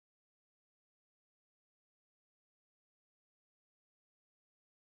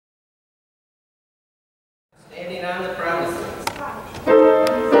standing on the promises.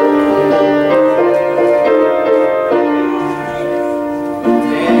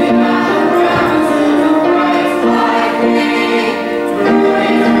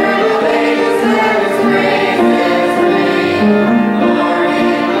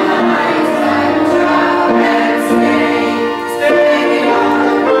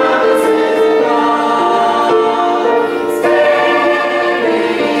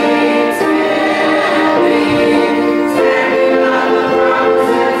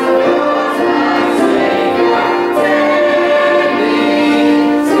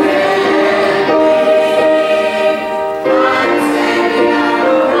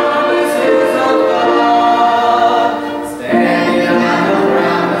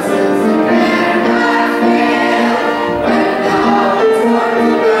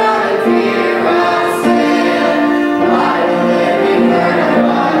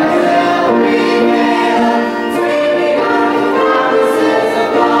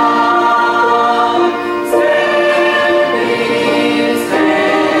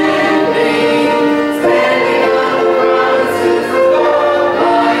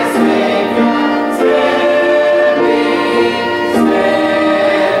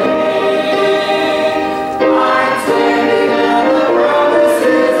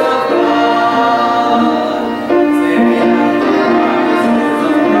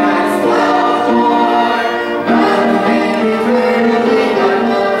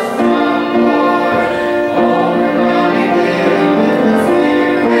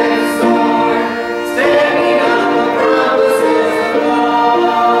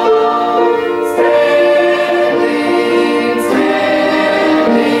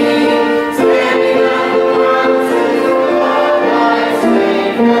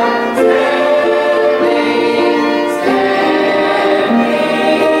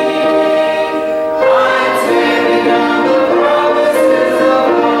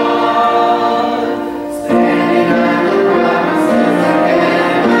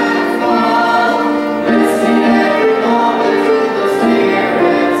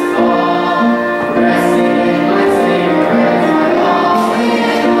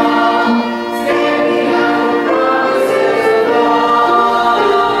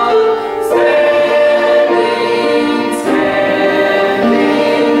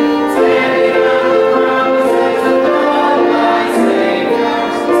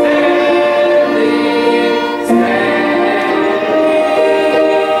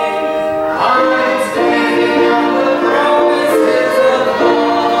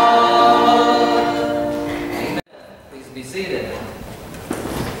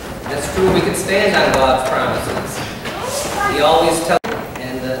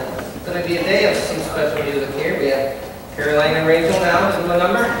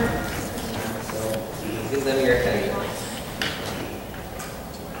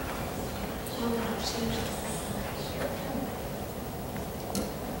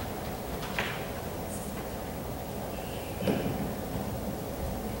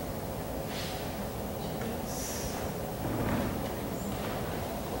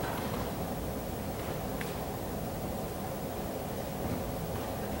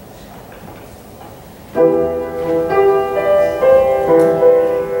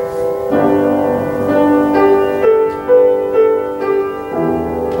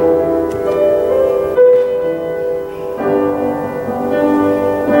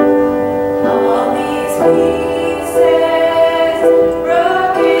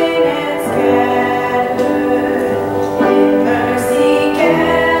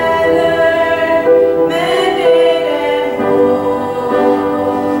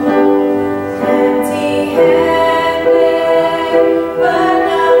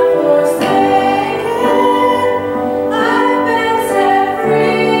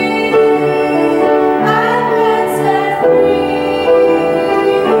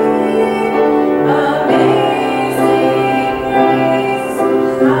 Amazing.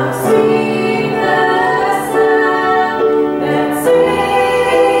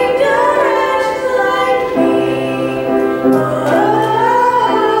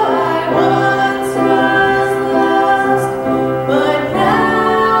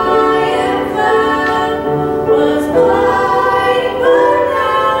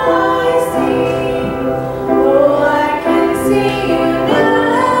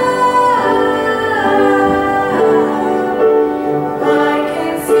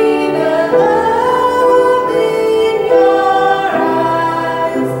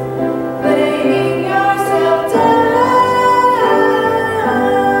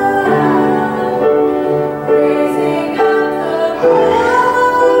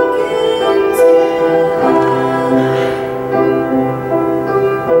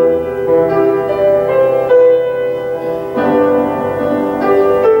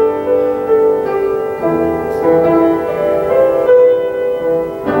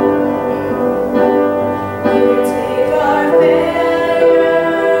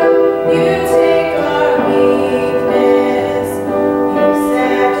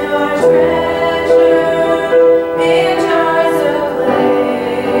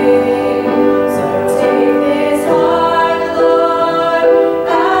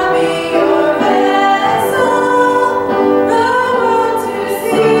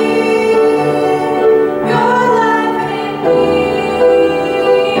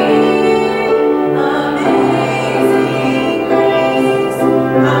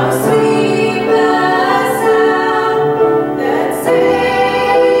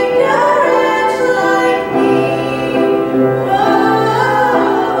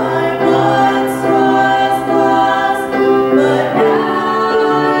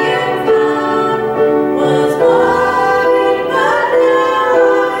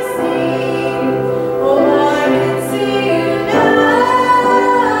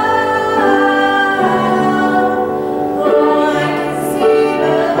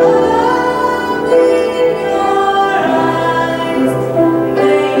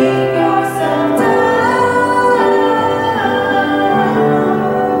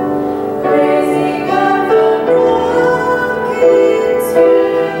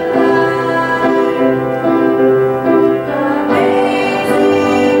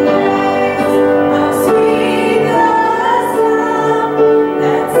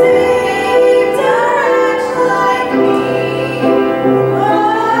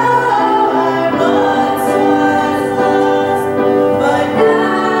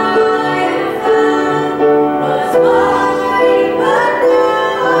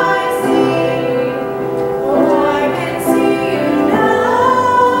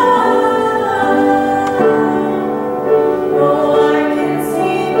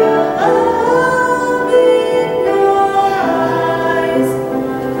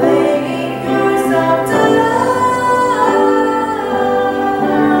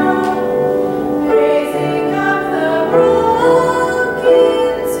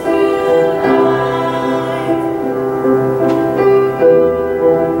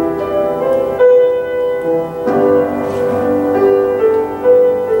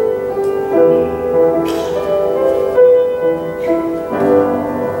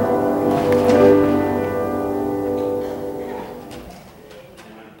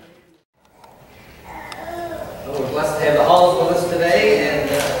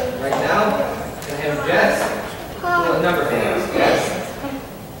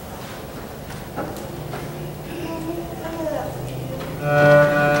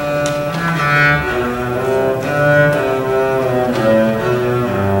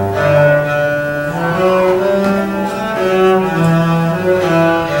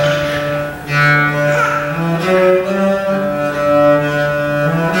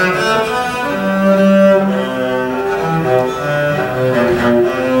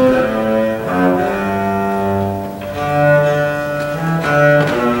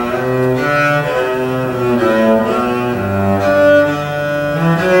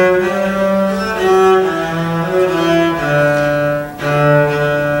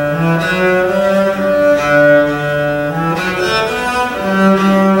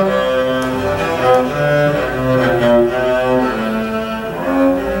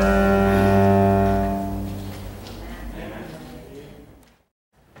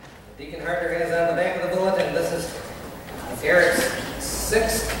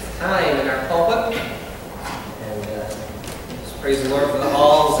 time in our pulpit. And just praise the Lord for the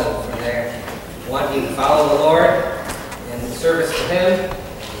halls and for their wanting to follow the Lord in service to Him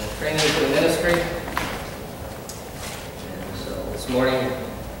and training for the ministry. And so this morning,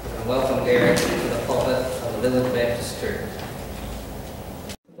 I welcome Garrett to the pulpit of the Village Baptist Church.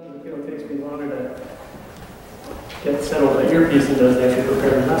 Sometimes I feel it takes me longer to get settled the earpiece and does actually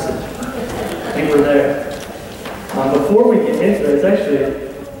prepare the message. I think we're there. Before we get into it, it's actually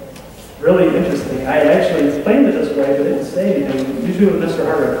really interesting. I actually explained it this way, but didn't say anything. Usually when Mr.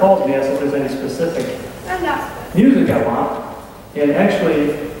 Harder calls me, asks if there's any specific music I want. And actually,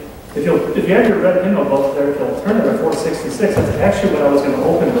 if you have your red hymnal book there, you'll turn it to 466. That's actually what I was going to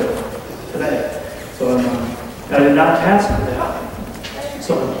open with today. So I did not ask for that.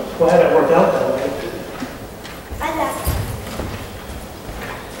 So I'm glad it worked out that way.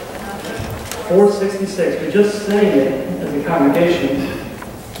 466. We just sang it as a congregation.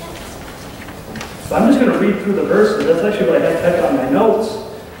 So I'm just going to read through the verses. That's actually what I had typed on my notes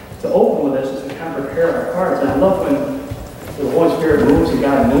to open with this, just to kind of prepare our hearts. And I love when the Holy Spirit moves and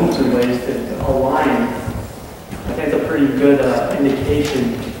God moves in ways to align. I think it's a pretty good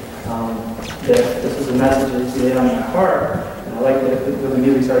indication that this is a message that's laid on my heart. And I like that when the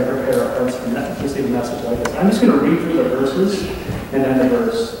music started to prepare our hearts to receive a message like this. I'm just going to read through the verses and then the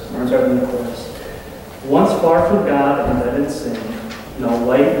verse. I'm starting the chorus. Once far from God and led in sin, no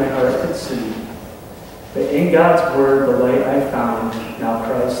light my heart could see. But in God's word, the light I found, now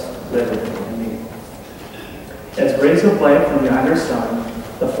Christ liveth in me. As rays of light from yonder sun,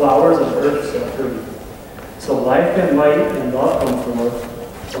 the flowers of earth set free. So life and light and love come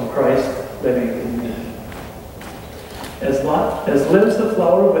forth from Christ living in me. As lives the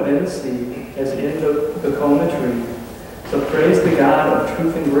flower within the seed, as in the cone a tree, so praise the God of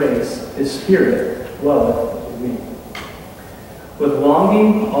truth and grace, His Spirit dwelleth in me. With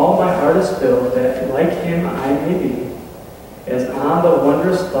longing all my heart is filled, that like Him I may be, as on the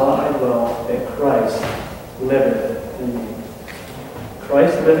wondrous thought I dwell, that Christ liveth in me.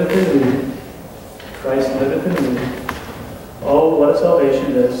 Christ liveth in me. Christ liveth in me. Oh, what a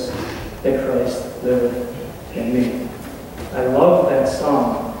salvation this, that Christ liveth in me. I love that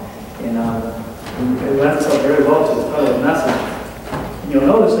song, and it lends itself very well to the title of the message. You'll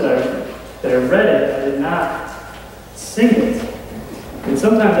notice that I read it, I did not sing it. And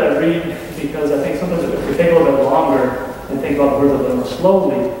sometimes I read because I think sometimes if we take a little bit longer and think about the words a little more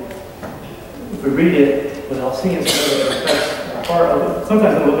slowly, if we read it without singing, sometimes it affects our heart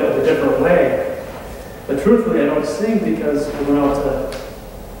sometimes a little bit of a different way. But truthfully, I don't sing because we're going out to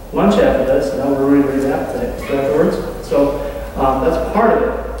lunch after this, and now we're reading it afterwards. So that's part of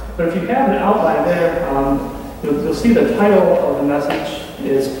it. But if you have an outline there, you'll see the title of the message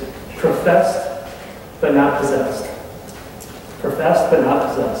is Professed but Not Possessed. Professed but not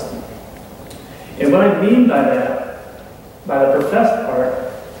possessed. And what I mean by that, by the professed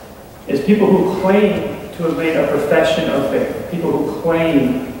part, is people who claim to have made a profession of faith. People who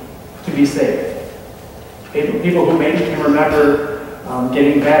claim to be saved. People who maybe can remember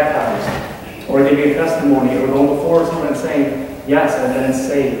getting baptized, or giving a testimony, or going before someone and saying, yes, I've been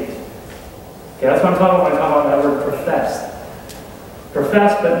saved. Okay, that's what I'm talking about when I talk about that word professed.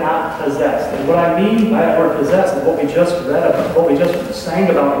 Professed but not possessed. And what I mean by that word possessed is what we just read about, what we just sang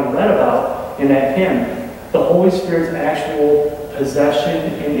about and read about in that hymn. The Holy Spirit's actual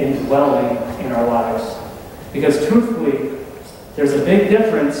possession and indwelling in our lives. Because truthfully, there's a big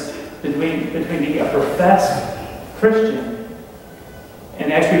difference between being a professed Christian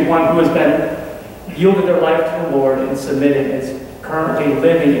and actually one who has been yielded their life to the Lord and submitted and is currently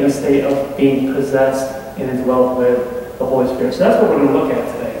living in a state of being possessed and indwelt with the Holy Spirit. So that's what we're going to look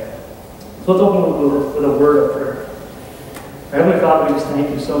at today. So let's open with a word of prayer. Our Heavenly Father, we just thank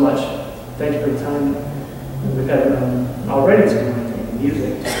you so much. Thank you for the time we've had already this morning,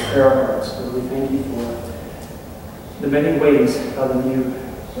 music to prepare our hearts. So we thank you for the many ways how you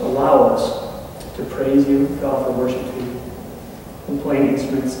allow us to praise you, to offer worship to you, and playing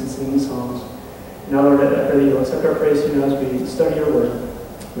instruments and singing songs. Now, Lord, I pray that you'll accept our praise to you as we study your word.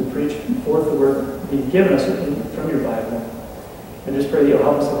 We preach forth the word that you've given us from your Bible. And just pray that you'll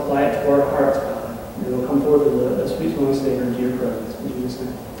help us apply it to our hearts, God. And it will come forth with a sweet smelling savor into your presence. In Jesus'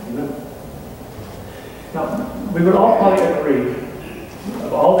 name, amen. Now, we would all probably agree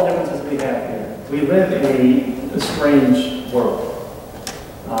of all the differences we have here. We live in a strange world.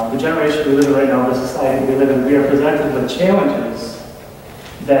 The generation we live in right now, the society we live in, we are presented with challenges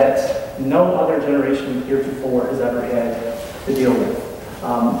that no other generation heretofore has ever had to deal with.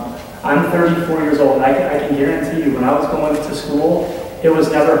 I'm 34 years old, and I can guarantee you, when I was going to school, it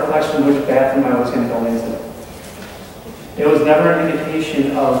was never a question which bathroom I was going to go into. It was never an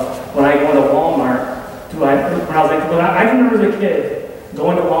indication of when I go to Walmart, when I can remember as a kid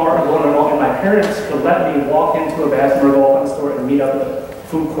going to Walmart and going to Walmart, and my parents could let me walk into a bathroom or go up in the store and meet up at a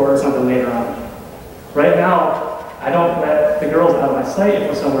food court or something later on. Right now, I don't let the girls out of my sight if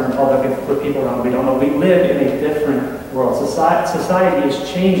we're somewhere in public and with people around we don't know. We live in a different world. Society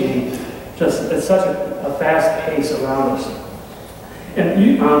is changing just at such a fast pace around us. And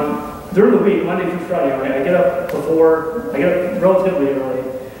during the week, Monday through Friday, I get up relatively early,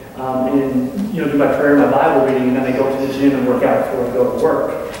 and do my prayer, my Bible reading, and then I go to the gym and work out before I go to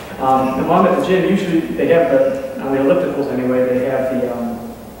work. And while I'm at the gym, usually they have on the ellipticals anyway, they have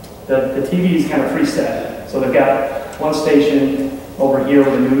the TVs kind of preset. So they've got one station over here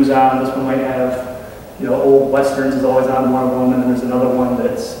with the news on. This one might have, old westerns is always on one of them, and then there's another one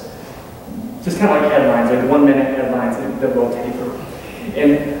that's just kind of like headlines, like 1 minute headlines that rotate through.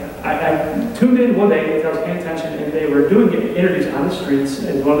 And I tuned in one day because I was paying attention, and they were doing interviews on the streets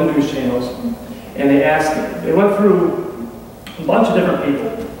in one of the news channels, and they went through a bunch of different people,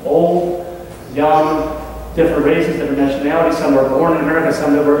 old, young, different races, different nationalities. Some were born in America,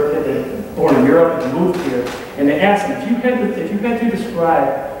 some that were born in Europe and moved here. And they asked them, if you had to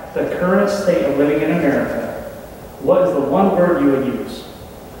describe the current state of living in America, what is the one word you would use?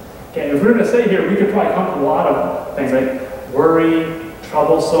 Okay, if we're going to say here, we could probably come up with a lot of things like worry,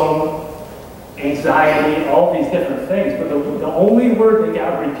 troublesome, anxiety, all these different things. But the only word that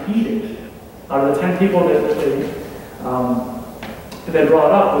got repeated out of the 10 people that they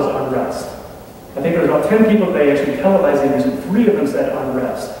brought up was unrest. I think there was about 10 people they actually televised interviews, and 3 of them said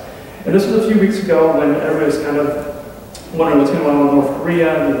unrest. And this was a few weeks ago when everybody was kind of wondering what's going on with North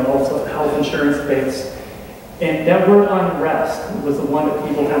Korea, also health insurance debates. And that word unrest was the one that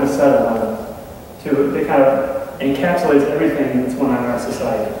people kind of settled on. It kind of encapsulates everything that's going on in our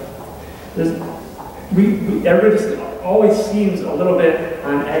society. Everybody just always seems a little bit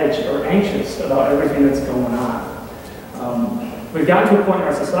on edge or anxious about everything that's going on. We've gotten to a point in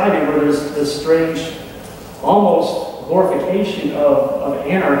our society where there's this strange, almost glorification of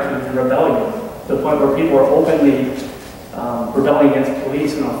anarchy and rebellion, to the point where people are openly rebelling against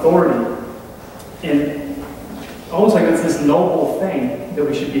police and authority. And almost like it's this noble thing that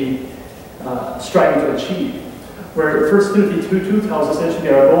we should be striving to achieve. Where 1 Timothy 2:2 tells us it should be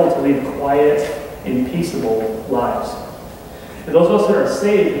our goal to lead quiet and peaceable lives. And those of us that are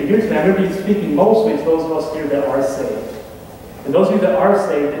saved, and here today, I'm going to be speaking mostly to those of us here that are saved. And those of you that are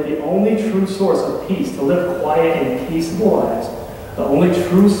saved, that the only true source of peace, to live quiet and peaceable lives, the only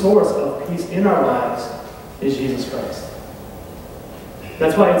true source of peace in our lives is Jesus Christ.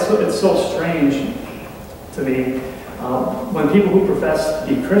 That's why it's so strange to me when people who profess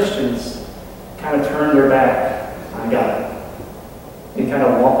to be Christians kind of turn their back on God and kind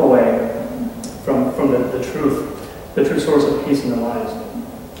of walk away from the true source of peace in their lives.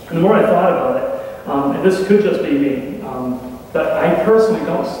 And the more I thought about it, and this could just be me, but I personally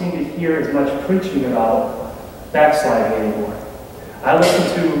don't seem to hear as much preaching about backsliding anymore. I listen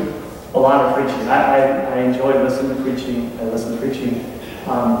to a lot of preaching. I enjoy listening to preaching. I listen to preaching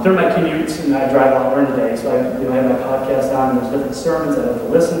during my commutes, and I drive out during the day. So I have my podcast on, and there's different sermons that I have to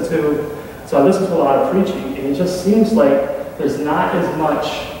listen to. So I listen to a lot of preaching, and it just seems like there's not as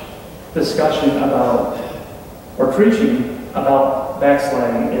much discussion about, or preaching about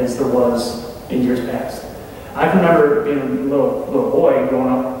backsliding as there was in years past. I can remember being a little boy growing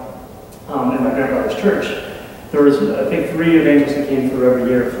up in my grandfather's church. There was, I think, 3 evangelists that came through every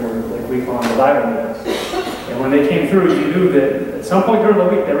year for, like we call them, the Bible meetings. And when they came through, you knew that at some point during the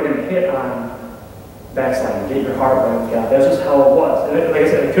week they were going to hit on backsliding, get your heart right with God. That's just how it was. And like I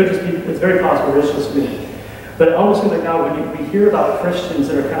said, it could just be, it's very possible it's just me. But it almost seems like now when we hear about Christians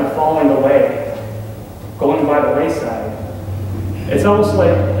that are kind of falling away, going by the wayside, it's almost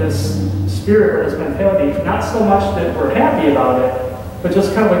like this spirit or this mentality, not so much that we're happy about it, but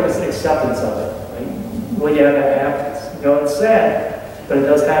just kind of like this acceptance of it. Like, well, yeah, that happens. It's sad, but it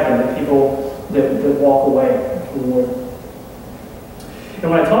does happen that people that walk away from the Lord.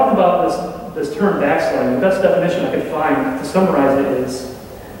 And when I talk about this term backsliding, the best definition I could find to summarize it is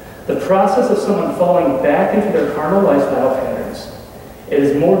the process of someone falling back into their carnal lifestyle patterns. It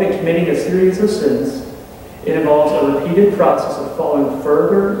is more than committing a series of sins. It involves a repeated process of falling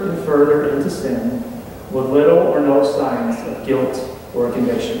further and further into sin with little or no signs of guilt or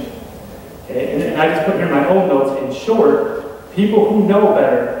conviction. Okay? And I just put here my own notes. In short, people who know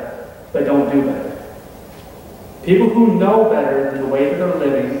better but don't do better. People who know better than the way that they're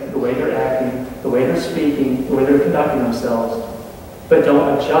living, the way they're acting, the way they're speaking, the way they're conducting themselves, but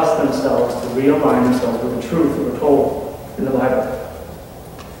don't adjust themselves to realign themselves with the truth that we're told in the Bible.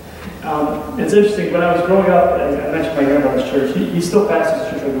 It's interesting, when I was growing up, I mentioned my grandfather's church. He still pastors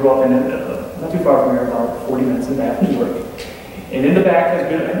the church I grew up in, not too far from here, about 40 minutes in Bath, New York. And in the back,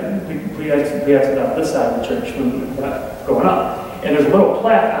 we exited out this side of the church when we were growing up. And there's a little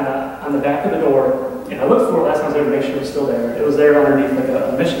plaque on the back of the door, and I looked for it last time I was there to make sure it was still there. It was there underneath like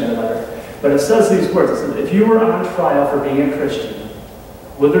a missionary letter. But it says these words, it says, if you were on trial for being a Christian,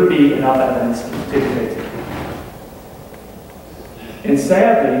 would there be enough evidence to convict you? And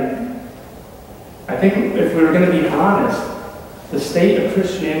sadly, I think if we were going to be honest, the state of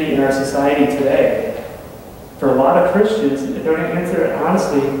Christianity in our society today, for a lot of Christians, if they're going to answer it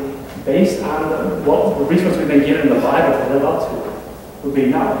honestly, based on the resources we've been given in the Bible to live up to, would be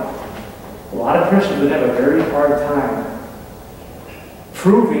no. A lot of Christians would have a very hard time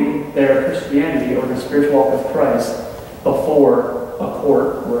proving their Christianity or their spiritual walk with Christ before a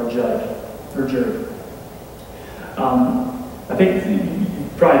court or a judge or jury. I think you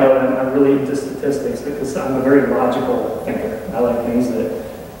probably know that I'm really into statistics because I'm a very logical thinker. I like things that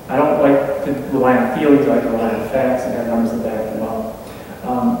I don't like to rely on feelings, I like to rely on facts and have numbers that back them up.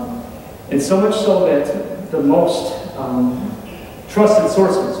 And so much so that the most trusted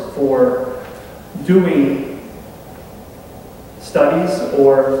sources for doing studies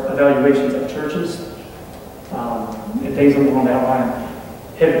or evaluations of churches and things along that line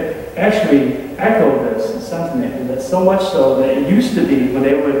have actually echoed this sentiment, that so much so that it used to be when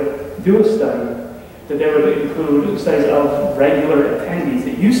they would do a study that they would include studies of regular attendees.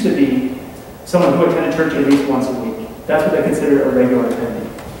 It used to be someone who attended church at least once a week. That's what they consider a regular attendee.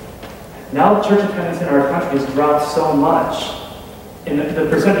 Now the church attendance in our country has dropped so much, and the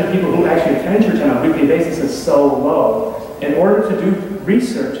percentage of people who actually attend church on a weekly basis is so low. In order to do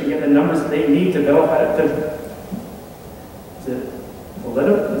research and get the numbers that they need to validate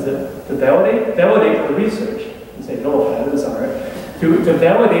the research. You say vilify, that's all right. To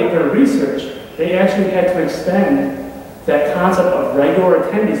validate their research, they actually had to extend that concept of regular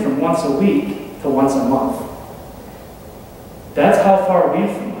attendees from once a week to once a month. That's how far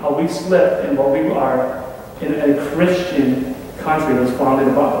we've slipped in what we are in a Christian country that's founded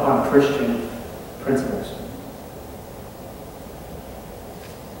upon Christian principles.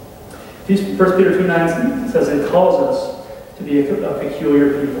 1 Peter 2:9 says it calls us to be a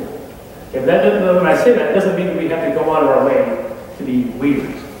peculiar people. Okay, when I say that, it doesn't mean that we have to go out of our way to be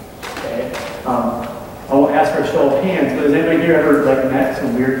weird. Okay? I won't ask for a show of hands, but has anybody here ever met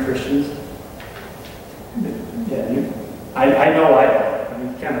some weird Christians? Yeah, I know I have. You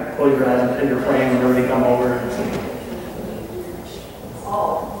kind of close your eyes and pretend you're praying whenever they come over.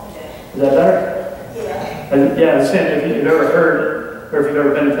 Is that better? Yeah. Yeah, I was saying, if you've ever heard, or if you've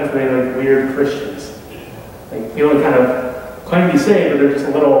ever been in touch with any weird Christians, people that kind of claim to be saved, but they're just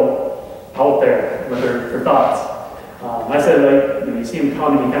a little out there with their thoughts. I said, you see them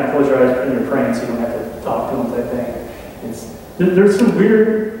coming, you kind of close your eyes and you're praying, so you don't have to talk to them type thing. There's some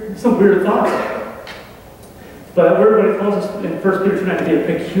weird thoughts. But when it calls us in 1 Peter 2:9 to be a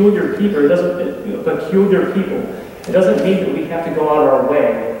peculiar people, it doesn't mean that we have to go out of our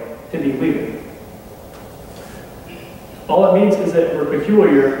way to be weird. All it means is that we're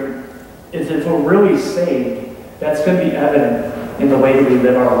peculiar, is if we're really saved, that's going to be evident in the way that we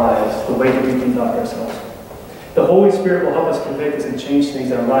live our lives, the way that we conduct ourselves. The Holy Spirit will help us convict us and change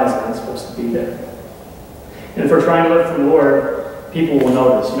things in our lives that aren't supposed to be there. And if we're trying to live for the Lord, people will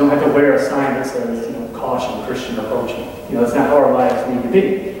notice. You don't have to wear a sign that says, caution, Christian approaching. That's not how our lives need to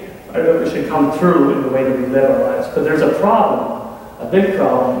be. It should come through in the way that we live our lives. But there's a problem, a big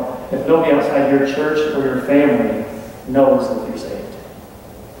problem, if nobody outside your church or your family knows that you're saved.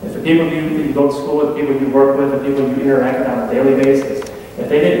 If the people you go to school with, the people you work with, the people you interact with on a daily basis, if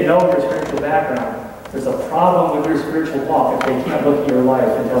they didn't know your spiritual background, there's a problem with your spiritual walk if they can't look at your life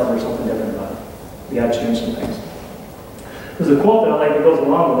and tell there's something different about it. We got to change some things. There's a quote that I like that goes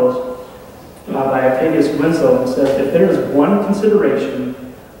along with this by Octavius Winslow that says, if there is one consideration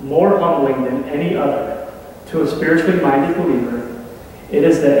more humbling than any other to a spiritually minded believer, it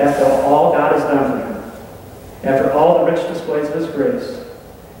is that after all God has done for him, after all the rich displays of his grace,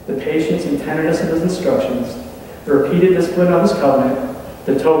 the patience and tenderness of his instructions, the repeated discipline of his covenant,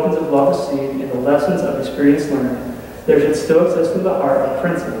 the tokens of love received, and the lessons of experience learned, there should still exist in the heart a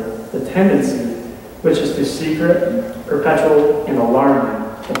principle, the tendency, which is to secret, perpetual, and alarming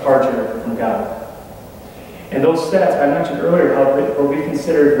departure from God. And those stats I mentioned earlier, how what we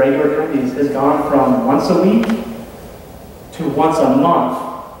considered regular attendees has gone from once a week to once a month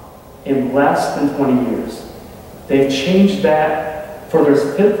in less than 20 years. They've changed that from a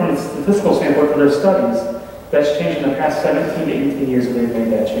statistical standpoint for their studies. That's changed in the past 17 to 18 years that they've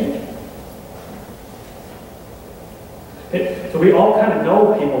made that change. So we all kind of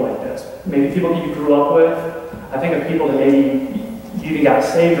know people like this. Maybe people that you grew up with. I think of people that maybe you even got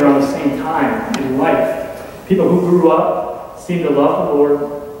saved around the same time in life. People who grew up, seemed to love the Lord.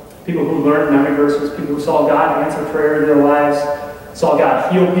 People who learned memory verses. People who saw God answer prayer in their lives. Saw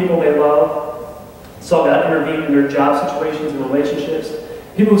God heal people they love. Saw God intervene in their job situations and relationships.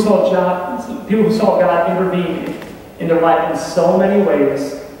 People who saw God intervene in their life in so many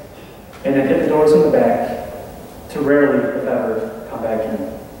ways, and then hit the doors in the back to rarely, if ever, come back in.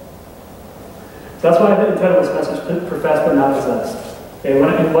 So that's why I entitled this message, Profess But Not Possessed. Okay,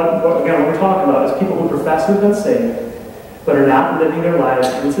 what we're talking about is people who profess to have been saved, but are not living their lives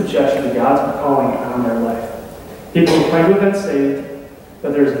in subjection to God's calling on their life. People who claim to have been saved,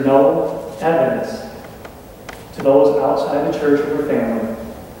 but there's no evidence to those outside the church or their family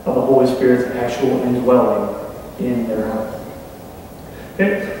of the Holy Spirit's actual indwelling in their heart.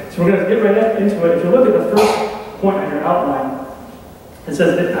 Okay, so we're going to get right into it. If you look at the first point on your outline, it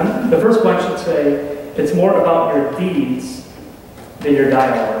says that, the first point should say, it's more about your deeds than your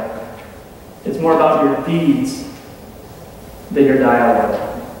dialogue. It's more about your deeds than your dialogue.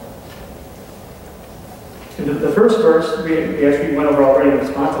 The first verse, we actually went over already in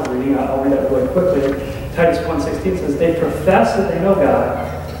response to reading. I'll read that really quickly. Titus 1:16 says, they profess that they know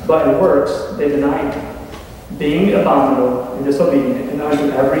God, but in works they deny Him, being abominable and disobedient, and unto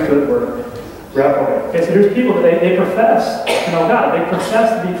every good work reprobate. Okay, so here's people that they profess to know God. They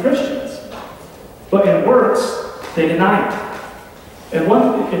profess to be Christians, but in works they deny Him. And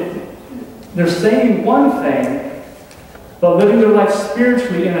they're saying one thing, but living their life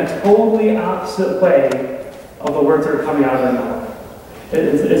spiritually in a totally opposite way of the words that are coming out of their mouth.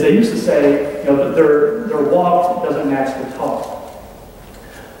 As they used to say, their walk doesn't match their talk.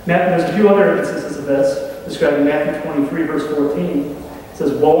 There's a few other instances of this, described in Matthew 23, verse 14. It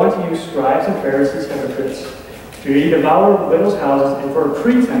says, woe unto you, scribes and Pharisees, hypocrites! For ye devour widows' houses, and for a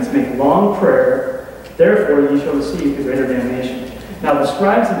pretense make long prayer. Therefore ye shall receive the greater damnation. Now the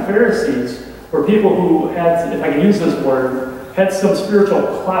scribes and Pharisees were people who had, if I can use this word, had some spiritual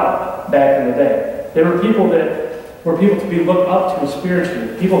clout back in the day. They were people to be looked up to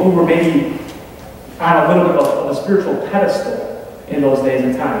spiritually. People who were maybe on a little bit of a spiritual pedestal in those days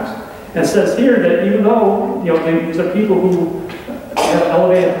and times. And it says here that even though these are people who have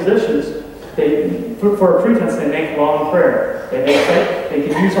elevated positions, for a pretense they make long prayer. They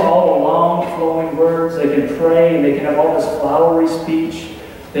can use all the long flowing words. They can pray. And they can have all this flowery speech.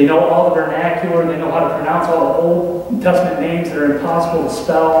 They know all the vernacular. They know how to pronounce all the Old Testament names that are impossible to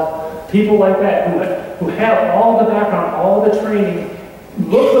spell. People like that who have all the background, all the training,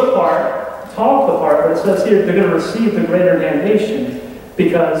 look the part, talk the part, but it says here they're going to receive the greater damnation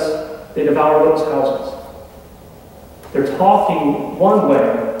because they devour those houses. They're talking one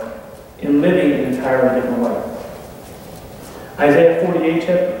way and living an entirely different way. Isaiah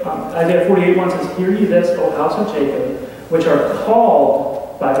 48:1 says, hear ye this, O house of Jacob, which are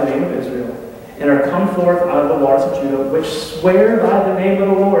called by the name of Israel, and are come forth out of the waters of Judah, which swear by the name of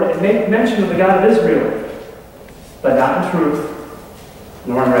the Lord, and make mention of the God of Israel, but not in truth,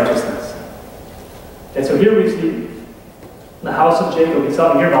 nor in righteousness. And so here we see the house of Jacob. He's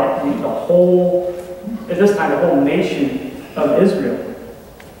talking here about the whole, at this time, the whole nation of Israel.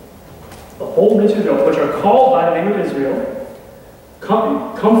 The whole nation of Israel, which are called by the name of Israel,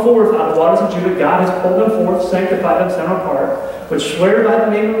 come forth out of the waters of Judah. God has pulled them forth, sanctified them, set them apart, which swear by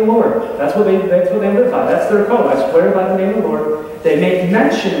the name of the Lord. That's what they live by. That's their code. I swear by the name of the Lord. They make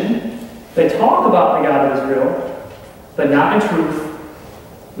mention, they talk about the God of Israel, but not in truth,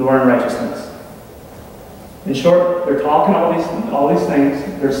 nor in righteousness. In short, they're talking all these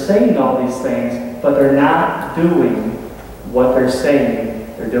things, they're saying all these things, but they're not doing what they're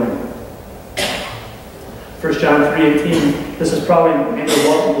saying they're doing. 1 John 3:18, this is probably maybe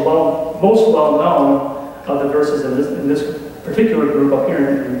most well known of the verses in this particular group up here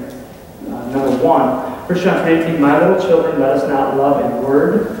in number 1. 1 John 3:18, my little children, let us not love in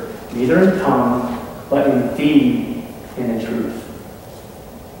word, neither in tongue, but in deed and in truth.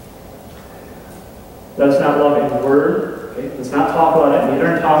 Let us not love in word, okay? Let's not talk about it,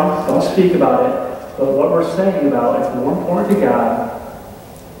 neither in tongue, don't speak about it, but what we're saying about it's more important to God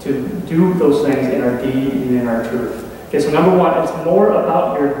to do those things in our deed and in our truth. Okay, so number 1, it's more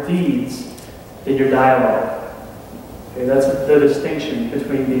about your deeds than your dialogue. Okay, that's the distinction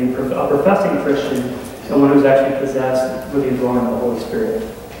between being a professing Christian and one who's actually possessed with the indwelling of the Holy Spirit.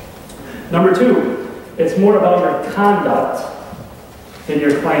 Number 2, it's more about your conduct than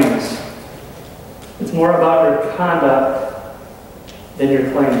your claims. It's more about your conduct than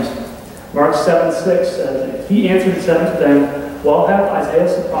your claims. Mark 7:6 says, he answered and said unto them, well hath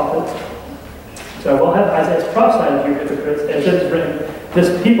Isaiah the prophet So I will have Isaiah's prophesied of you hypocrites, as it is written,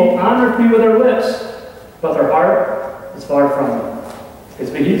 this people honors me with their lips, but their heart is far from me.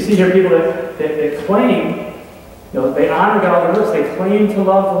 Because we see here people that claim, they honor God with their lips, they claim to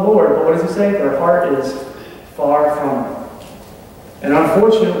love the Lord, but what does he say? Their heart is far from him. And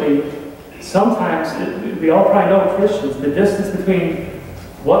unfortunately, sometimes, we all probably know Christians, the distance between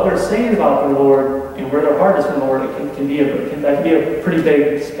what they're saying about the Lord and where their heart is from the Lord, it can be a pretty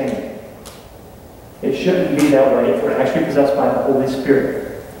big span. It shouldn't be that way if we're actually possessed by the Holy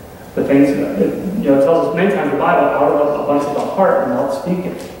Spirit. The things, it tells us many times in the Bible, out of the abundance of the heart, and mouth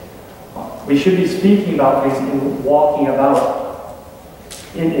speaking. We should be speaking about things and walking about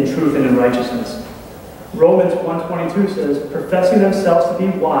in truth and in righteousness. Romans 1:22 says, professing themselves to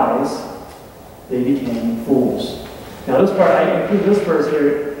be wise, they became fools. Now this part, I include this verse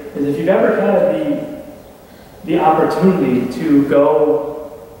here, is if you've ever had the opportunity to go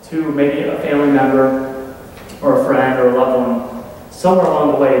to maybe a family member or a friend or a loved one, somewhere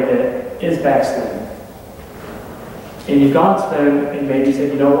along the way that is backsliding. And you've gone to them and maybe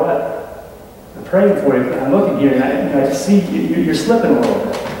said, you know what? I'm praying for you. I'm looking here and I just see you're slipping a little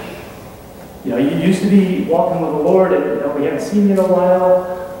bit. You used to be walking with the Lord, and we haven't seen you in a while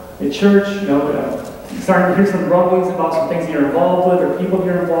at church. Starting to hear some rumblings about some things you're involved with or people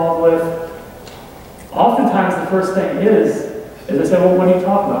you're involved with. Oftentimes, the first thing is they say, well, what are you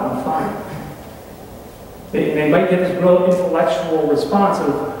talking about? I'm fine. They might get this real intellectual response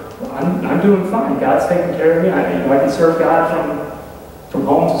of, well, I'm doing fine. God's taking care of me. I can serve God from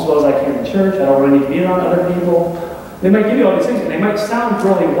home as well as I can in church. I don't really need to be around other people. They might give you all these things, and they might sound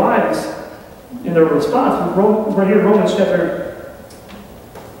really wise in their response. We're here in Romans chapter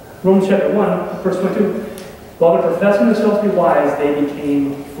 1, verse 22. While they're professing themselves to be wise, they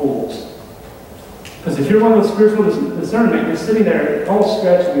became fools. Because if you're one with spiritual discernment, you're sitting there almost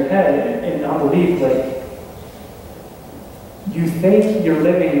scratching your head in unbelief, like, you think you're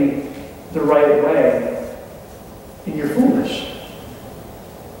living the right way, and you're foolish.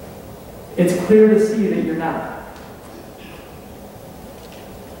 It's clear to see that you're not.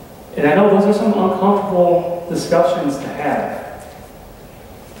 And I know those are some uncomfortable discussions to have.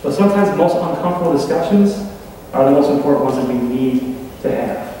 But sometimes the most uncomfortable discussions are the most important ones that we need to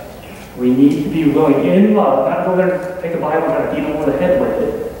have. We need to be willing, in love, not go there and take the Bible and try to beat them over the head with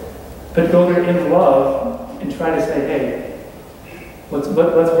it, but go there in love and try to say, hey, let's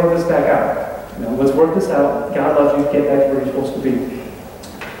work this back out. Let's work this out. God loves you. Get back to where you're supposed to be.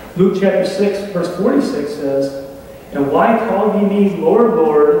 Luke chapter 6, verse 46 says, and why call ye me Lord,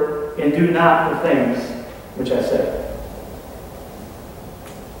 Lord, and do not the things which I say?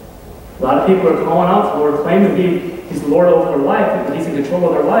 A lot of people are calling out to the Lord, claiming He's the Lord over their life, and He's in control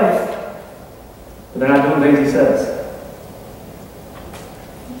of their life, but they're not doing things He says.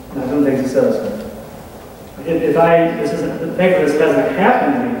 Not doing things He says. Thankfully this hasn't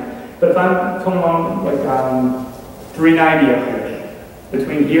happened to me, but if I'm coming along like 390 up here,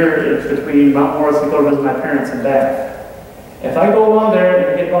 between Mount Morris to go to visit my parents and back, if I go along there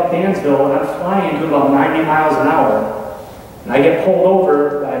and get about Dansville and I'm flying to about 90 miles an hour, and I get pulled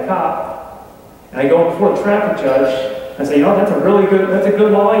over by a cop, and I go before the traffic judge, and say, that's a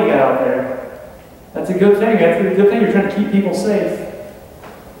good law you got out there. That's a good thing. That's a good thing. You're trying to keep people safe.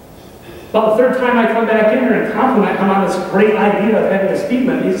 About the third time I come back in here and compliment him on this great idea of having a speed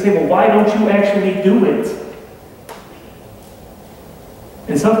limit, he say, well, why don't you actually do it?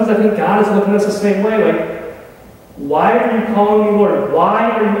 And sometimes I think God is looking at us the same way, like, why are you calling me Lord? Why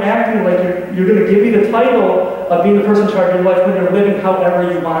are you acting like you're going to give me the title of being the person in charge of your life when you're living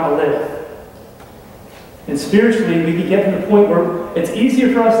however you want to live? And spiritually, we can get to the point where it's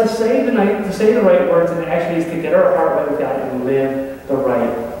easier for us to say the right words than it actually is to get our heart right with God and live the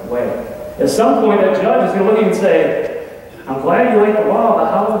right way. At some point, that judge is going to look at you and say, I'm glad you like the law,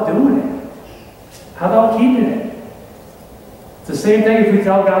 but how about doing it? How about keeping it? It's the same thing if we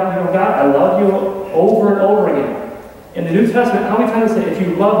tell God, God, I love you over and over again. In the New Testament, how many times does it say, if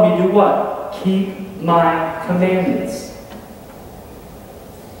you love me, do what? Keep my commandments.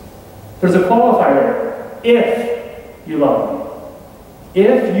 There's a qualifier. If you love me.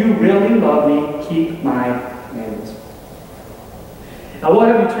 If you really love me, keep my commandments. I will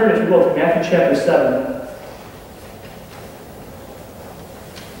have you turn, if you will, to Matthew chapter 7.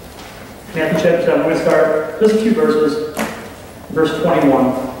 Matthew chapter 7, we're going to start just a few verses. Verse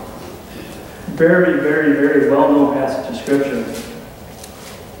 21. Very, very, very well-known passage of Scripture.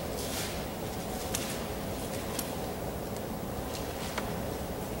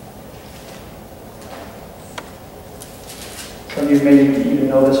 Some of you may even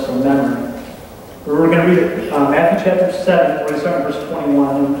know this from memory. But we're going to read it. Matthew chapter 7, we're going to start in verse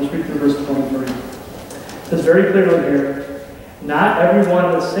 21, and we'll just read through verse 23. says very clearly here, not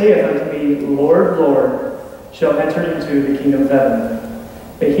everyone that saith unto me, Lord, Lord, shall enter into the kingdom of heaven,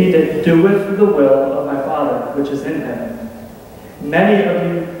 but he that doeth the will of my Father which is in heaven. Many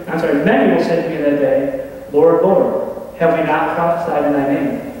will say to me in that day, Lord, Lord, have we not prophesied in thy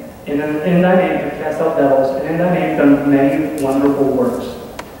name? And in thy name have cast out devils, and in thy name done many wonderful works.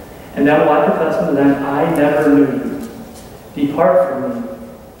 And then will I profess unto them, I never knew you. Depart from me,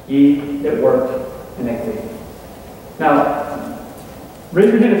 ye that work iniquity. Now,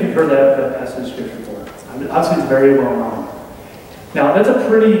 raise your hand if you've heard that passage of Scripture before. Obviously, it's very well known. Now, that's a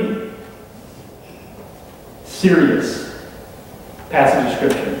pretty serious passage of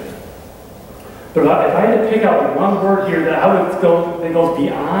Scripture. But if I had to pick out one word here that I would go that goes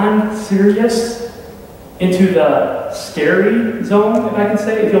beyond serious into the scary zone, if I can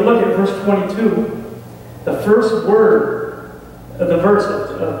say, if you look at verse 22, the first word of the verse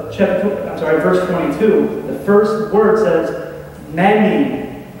of verse 22, the first word says,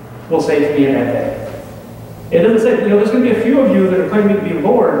 many will say to me in that day. It doesn't say, there's going to be a few of you that are claiming to be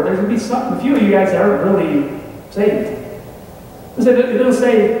Lord. There's going to be a few of you guys that aren't really saved. It doesn't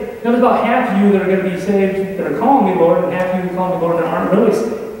say, there's about half of you that are going to be saved that are calling me Lord, and half of you that call me Lord that aren't really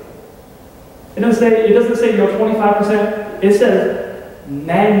saved. It doesn't say 25%. It says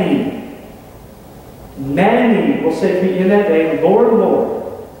many. Many will say to me in that day, Lord,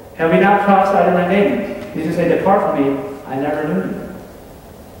 Lord, have we not prophesied in thy name? He's going to say, depart from me, I never knew you.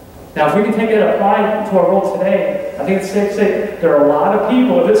 Now, if we can take it and apply it to our world today, I think it's safe to say there are a lot of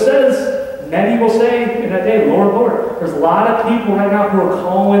people, if it says, many will say in that day, Lord, Lord, there's a lot of people right now who are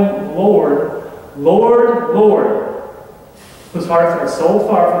calling Lord, Lord, Lord, whose hearts are so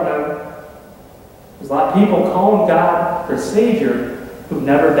far from them. There's a lot of people calling God their Savior who've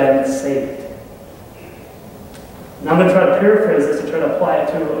never been saved. Now I'm going to try to paraphrase this and try to apply it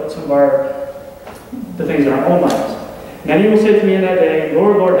to some of the things in our own lives. Many will say to me in that day,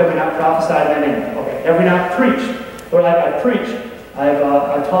 Lord, Lord, have we not prophesied in thy name? Okay, have we not preached? Lord, I've preached.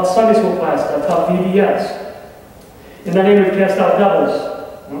 I've taught Sunday school classes. I've taught VBS. In thy name we've cast out devils.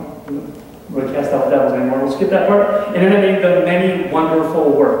 Well, we don't cast out devils anymore. We'll skip that part. And in thy name done many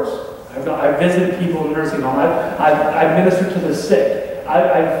wonderful works. I've visited people in nursing home. I've ministered to the sick.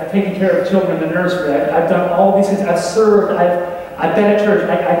 I've taken care of children in the nursery. I've done all these things. I've served. I've been at church.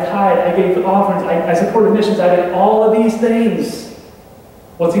 I tithe. I gave offerings. I supported missions. I did all of these things.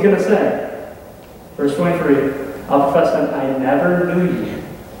 What's he going to say? Verse 23. I'll profess them, I never knew you.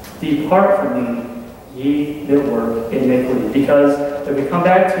 Depart from me, ye that work iniquity. Because if we come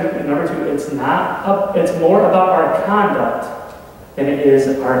back to number 2, it's more about our conduct than it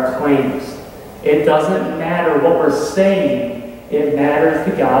is our claims. It doesn't matter what we're saying. It matters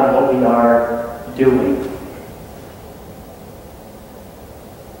to God what we are doing.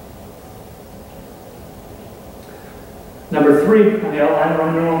 Number 3, on the outline,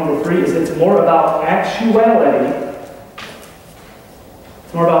 number 3 is it's more about actuality.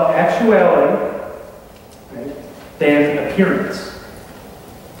 It's more about actuality, right, than appearance.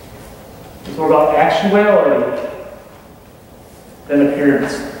 It's more about actuality than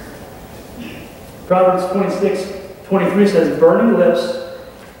appearance. Proverbs 26:23 says, burning lips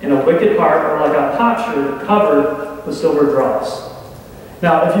and a wicked heart are like a potsherd covered with silver dross.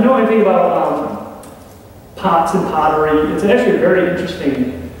 Now, if you know anything about pots and pottery, it's actually a very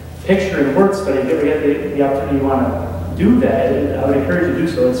interesting picture and word study. If you ever get the opportunity you want to do that, I would encourage you to do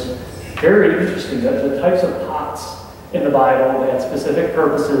so. It's very interesting. The types of pots in the Bible, they have specific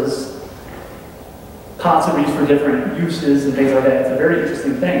purposes. Pots are used for different uses and things like that. It's a very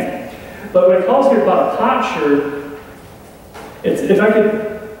interesting thing. But when it calls here about a potsherd, if I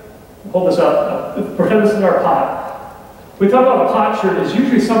could hold this up, pretend this is our pot. We talk about a potsherd is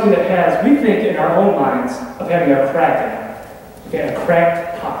usually something that has, we think in our own minds, of having a crack in it. Okay, a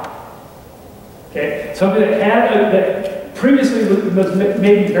cracked pot. Okay, something that previously was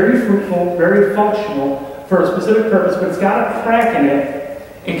maybe very fruitful, very functional for a specific purpose, but it's got a crack in it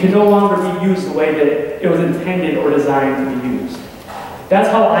and can no longer be used the way that it was intended or designed to be used. That's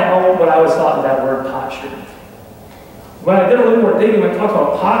how I know what I always thought of that word potsherd. When I did a little more digging, when I talked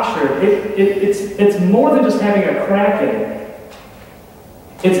about potsherd, it's more than just having a crack in it.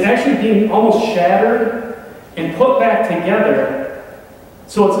 It's actually being almost shattered and put back together,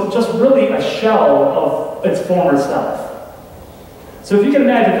 so it's just really a shell of its former self. So if you can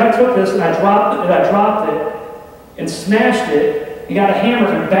imagine, if I took this and I dropped it and smashed it, and got a hammer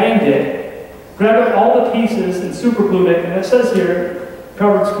and banged it, grabbed up all the pieces and super glued it, and it says here,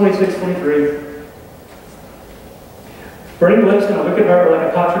 Proverbs 26:23. Burning lips and a wicked heart are like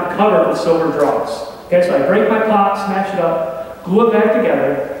a potsherd covered with silver dross. Okay, so I break my pot, smash it up, glue it back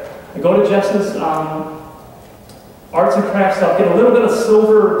together. I go to Jess's arts and crafts stuff, get a little bit of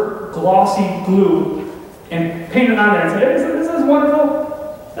silver glossy glue and paint it on there and say, hey, this is wonderful.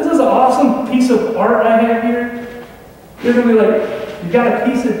 This is an awesome piece of art I have here. You're going to be like, you've got a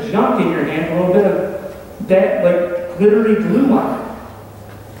piece of junk in your hand, a little bit of that like glittery glue on it.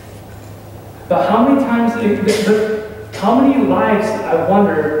 But how many times, how many lives, I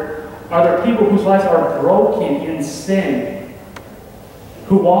wonder, are there people whose lives are broken in sin,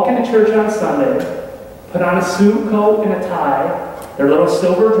 who walk into church on Sunday, put on a suit, coat, and a tie, their little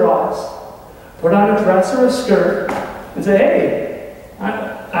silver drawers, put on a dress or a skirt, and say, hey,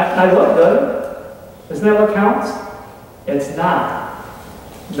 I look good. Isn't that what counts? It's not.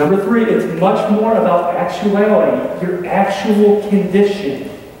 Number 3, it's much more about actuality. Your actual condition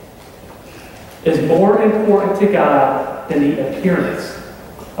is more important to God than the appearance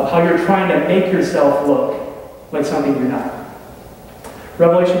of how you're trying to make yourself look like something you're not.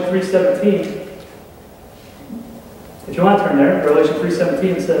 Revelation 3:17. If you want to turn there, Revelation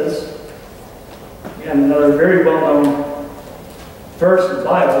 3:17 says, again, another very well-known verse in the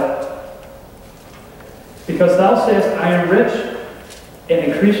Bible, because thou sayest, I am rich, and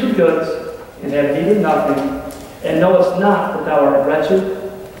increase with goods, and have need of nothing, and knowest not that thou art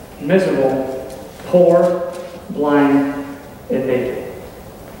wretched, miserable, poor, blind, and naked.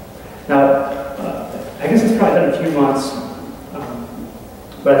 Now, I guess it's probably been a few months,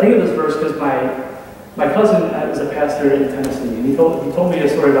 but I think of this verse because my cousin is a pastor in Tennessee, and he told me a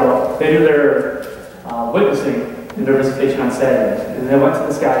story about they do their witnessing in their visitation on Saturdays, and they went to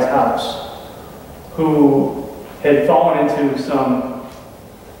this guy's house who had fallen into some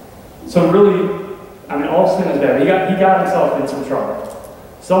really, I mean, all sin is bad. He got himself in some trouble,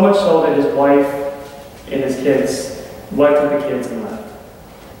 so much so that his wife and his kids left with the kids and left.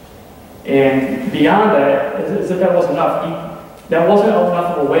 And beyond that, as if that wasn't enough, that wasn't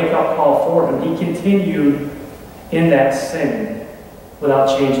enough of a wake-up call for him. He continued in that sin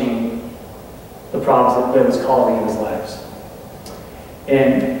without changing the problems that was causing in his lives.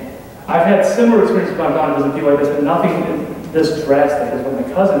 And I've had similar experiences when I've gone to visit people like this, but nothing this drastic as what my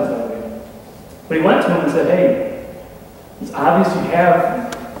cousin told me. But he went to him and said, hey, it's obvious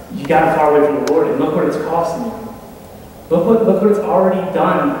you got far away from the Lord, and look what it's costing you. Look what it's already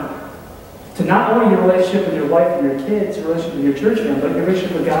done to not only your relationship with your wife and your kids, your relationship with your church family, but your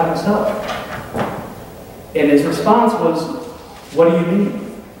relationship with God himself. And his response was, what do you mean?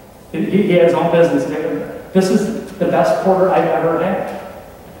 He had his own business. This is the best quarter I've ever had.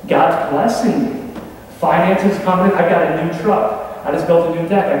 God's blessing me. Finances coming in. I've got a new truck. I just built a new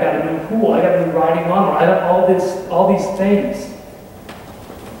deck. I've got a new pool. I got a new riding lawnmower. I got all these things.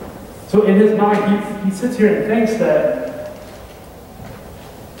 So in his mind, he sits here and thinks that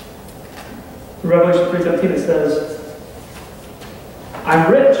Revelation 3:17, it says,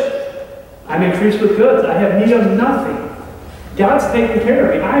 I'm rich. I'm increased with goods. I have need of nothing. God's taking care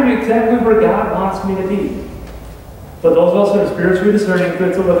of me. I'm exactly where God wants me to be. But those of us that are spiritually discerning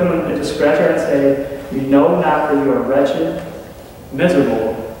could look at him and just scratch our head and say, you know not that you are wretched,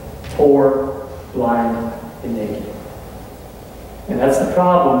 miserable, poor, blind, and naked. And that's the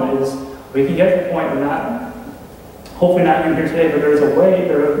problem, is we can get to the point where not, hopefully not you here today, but there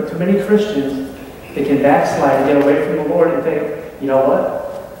are too many Christians that can backslide and get away from the Lord and think, you know what?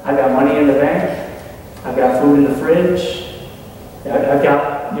 I've got money in the bank. I've got food in the fridge. I've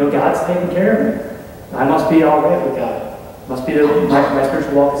got, God's taking care of me. I must be all right with God. Must be my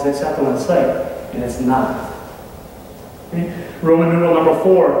spiritual walk is acceptable in His sight. And it's not. Roman numeral number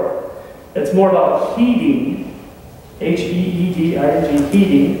 4. It's more about heeding, H-E-E-D-I-N-G,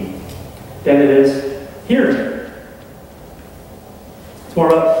 heeding, than it is hearing. It's more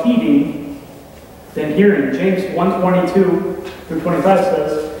about heeding than hearing. James 1:22-25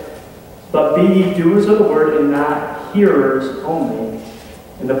 says, but be ye doers of the word and not hearers only.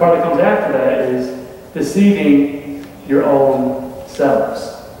 And the part that comes after that is deceiving your own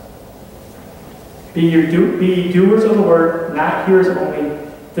selves. Be ye doers of the word, not hearers only,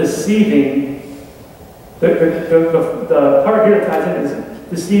 deceiving. The part here that ties in is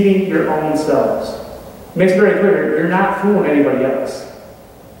deceiving your own selves. It makes it very clear, you're not fooling anybody else.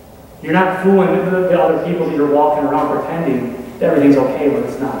 You're not fooling the other people that you're walking around pretending that everything's okay when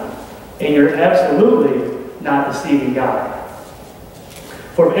it's not. And you're absolutely not deceiving God.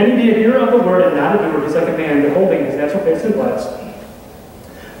 For if any be a hearer of the word and not a doer, he's like a man beholding his natural face in glass.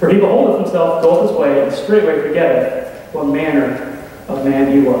 For he beholdeth himself, goeth his way, and straightway forgetteth what manner of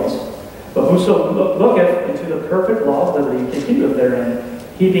man he was. But whoso looketh into the perfect law of liberty, continueth therein,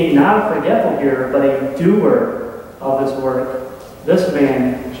 he being not a forgetful hearer, but a doer of his work, this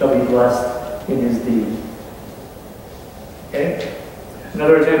man shall be blessed in his deed. Okay?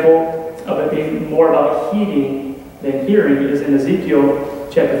 Another example of it being more about heeding than hearing is in Ezekiel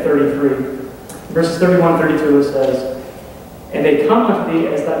chapter 33. Verses 31 and 32 it says, "And they come unto thee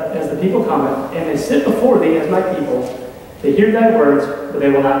as the people cometh, and they sit before thee as my people. They hear thy words, but they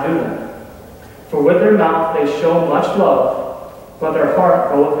will not do them. For with their mouth they show much love, but their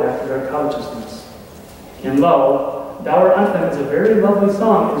heart goeth after their covetousness. And lo, thou art unto them as a very lovely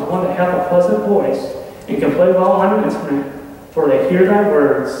song, as one that hath a pleasant voice, and can play well on an instrument, for they hear thy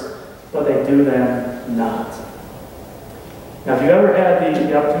words, but they do them not." Now, if you've ever had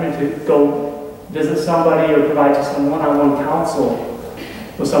the opportunity to go visit somebody or provide just some one-on-one counsel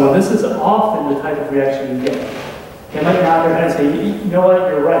with someone, this is often the type of reaction you get. They might nod their head and say, "You know what,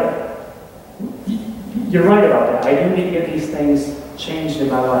 you're right. You're right about that. I do need to get these things changed in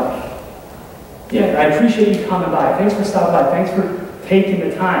my life. Yeah, I appreciate you coming by. Thanks for stopping by. Thanks for taking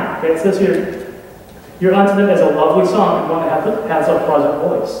the time." It says here, you're unto them as a lovely song and one that has a pleasant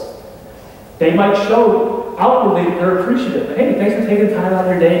voice. They might show outwardly they're appreciative. But, hey, thanks for taking time out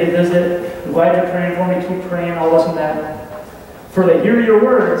of your day to visit. I'm glad you're praying for me. Keep praying, all this and that. For they hear your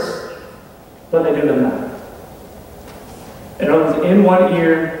words, but they do them not. In other words, in one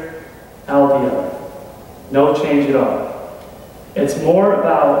ear, out the other. No change at all. It's more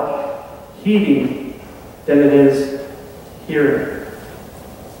about heeding than it is hearing.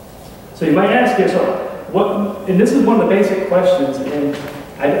 So you might ask yourself, what? And this is one of the basic questions, and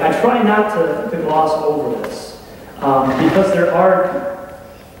I try not to gloss over this, because there are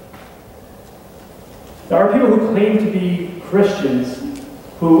people who claim to be Christians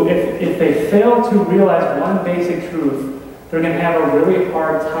who, if they fail to realize one basic truth, they're going to have a really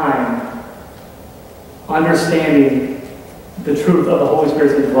hard time understanding the truth of the Holy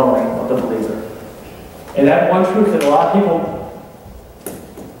Spirit's indwelling of the believer. And that one truth that a lot of people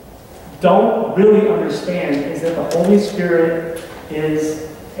don't really understand is that the Holy Spirit is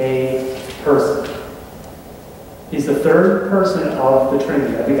a person. He's the third person of the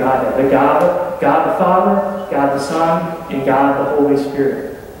Trinity, of the Godhead. God the Father, God the Son, and God the Holy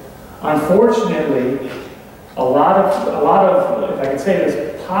Spirit. Unfortunately, a lot of, if I can say this,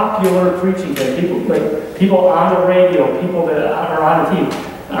 popular preaching that people on the radio, people that are on a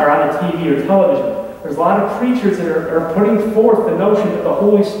TV or television. There's a lot of preachers that are putting forth the notion that the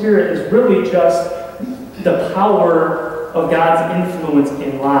Holy Spirit is really just the power of God's influence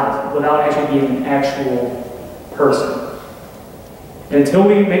in lives without actually being an actual person. And until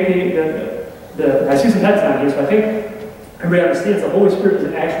we make I see some heads down here, so I think everybody understands the Holy Spirit is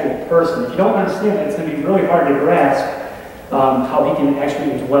an actual person. If you don't understand that, it's going to be really hard to grasp how He can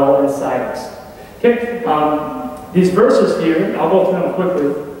actually dwell inside us. Okay, these verses here, I'll go through them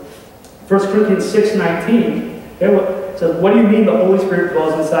quickly. 1 Corinthians 6:19, it says, "What do you mean the Holy Spirit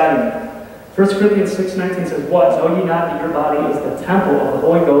dwells inside of you?" 1 Corinthians 6:19 says, "What? Know ye not that your body is the temple of the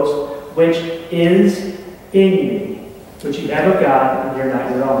Holy Ghost, which is in you, which ye have of God, and ye are not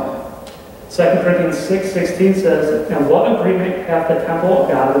your own?" 2 Corinthians 6:16 says, "And what agreement hath the temple of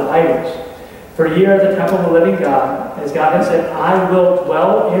God with idols? For ye are the temple of the living God, as God has said, I will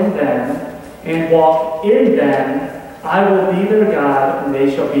dwell in them and walk in them. I will be their God, and they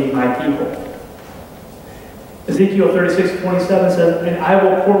shall be my people." Ezekiel 36:27 says, "And I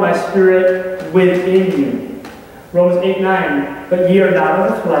will pour my spirit within you." Romans 8:9, "But ye are not of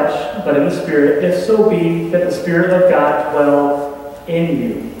the flesh, but in the Spirit, if so be that the Spirit of God dwell in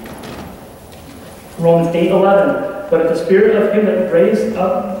you." Romans 8:11, "But if the Spirit of him that raised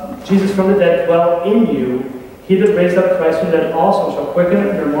up Jesus from the dead dwell in you, he that raised up Christ from the dead also shall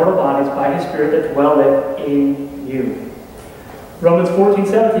quicken your mortal bodies by his Spirit that dwelleth in you." Romans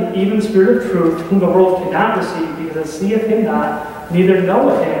 14:17, "Even the Spirit of truth, whom the world cannot receive, because it seeth him not, neither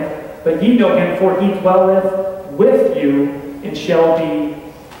knoweth him, but ye know him, for he dwelleth with you, and shall be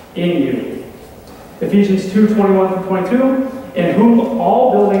in you." Ephesians 2:21-22, "In whom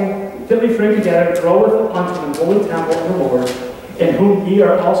all building fitly framed together groweth unto an holy temple in the Lord, in whom ye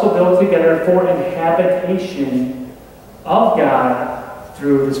are also built together for an habitation of God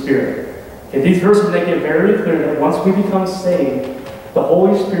through the Spirit." Okay, these verses make it very clear that once we become saved, the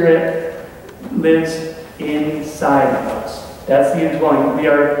Holy Spirit lives inside of us. That's the indwelling. We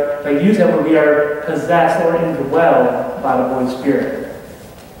are, if I use that word, we are possessed or indwelled by the Holy Spirit.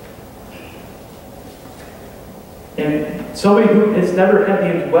 And somebody who has never had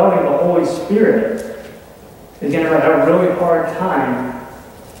the indwelling of the Holy Spirit is going to have a really hard time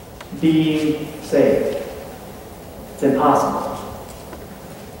being saved. It's impossible.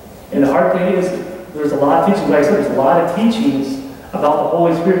 And the hard thing is, there's a lot of teachings, like I said, there's a lot of teachings about the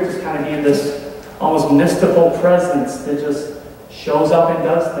Holy Spirit just kind of being this almost mystical presence that just shows up and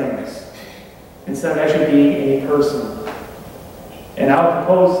does things, instead of actually being a person. And I would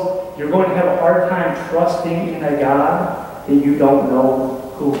propose you're going to have a hard time trusting in a God that you don't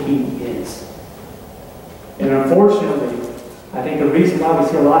know who He is. And unfortunately, I think the reason why we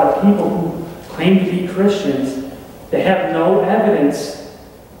see a lot of people who claim to be Christians, they have no evidence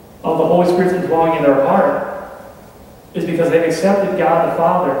of the Holy Spirit's indwelling in their heart, is because they've accepted God the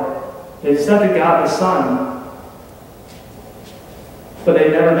Father, they've accepted God the Son, but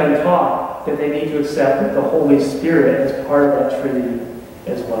they've never been taught that they need to accept the Holy Spirit as part of that Trinity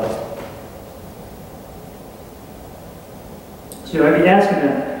as well. So you might be asking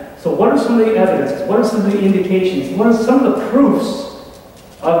them, so what are some of the evidences? What are some of the indications? What are some of the proofs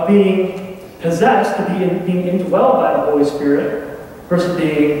of being possessed, of being indwelled by the Holy Spirit, versus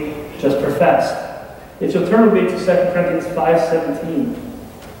being just professed? If you'll turn with me to 2 Corinthians 5:17.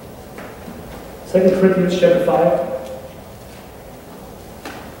 2 Corinthians chapter 5.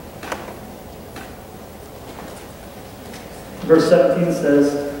 Verse 17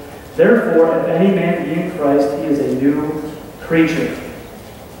 says, "Therefore, if any man be in Christ, he is a new creature.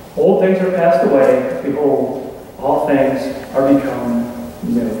 Old things are passed away. Behold, all things are become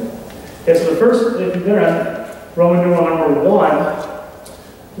new." Okay, so the first, if you're there on Roman numeral number 1,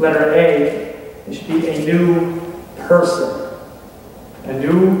 letter A, it should be a new person. A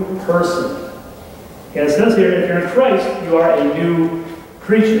new person. Okay, it says here, if you're in Christ, you are a new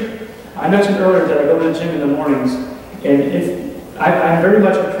creature. I mentioned earlier that I go to the gym in the mornings, and I'm very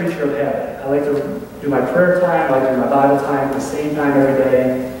much a creature of habit. I like to do my prayer time, I like to do my Bible time at the same time every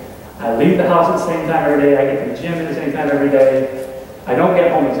day. I leave the house at the same time every day. I get to the gym at the same time every day. I don't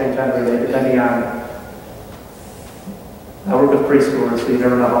get home at the same time every day, depending on... I work with preschoolers, so you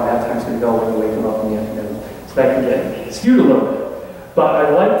never know how that time's going to go when you wake them up in the afternoon. So that can get skewed a little bit. But I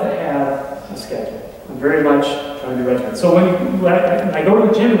like to have a schedule. I'm very much trying to be regimented. So when I go to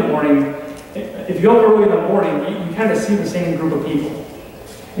the gym in the morning, if you go early in the morning, you kind of see the same group of people.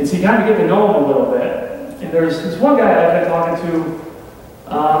 And so you kind of get to know them a little bit. And there's this one guy I've been talking to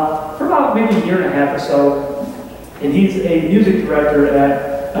for about maybe a year and a half or so. And he's a music director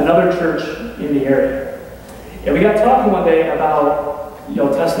at another church in the area. And we got talking one day about,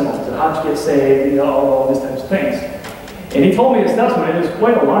 testimonies and how to get saved, all these types of things. And he told me his testimony. It was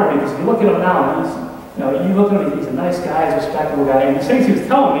quite alarming because if you look at him now, you look at him, he's a nice guy, he's a respectable guy. And the things he was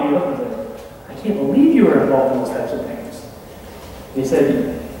telling me, you look at him, I can't believe you were involved in those types of things. And he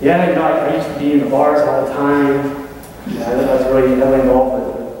said, yeah, I used to be in the bars all the time. I was really heavily involved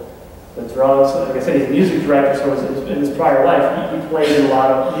with drugs. Like I said, he's a music director, so in his prior life, he played in a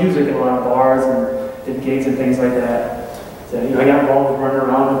lot of music in a lot of bars and did gigs and things like that. So, I got involved with running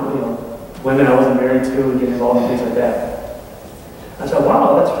around with, women I wasn't married to and getting involved in things like that. I said,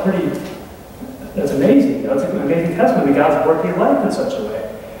 wow, that's amazing. It's an amazing testimony. God's working your life in such a way.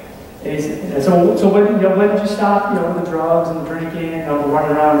 And so when did you stop, with the drugs and the drinking,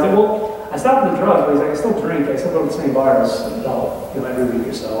 running around? I said, well, I stopped with the drugs, but he's like, I still drink. I still go to the same bars about, every week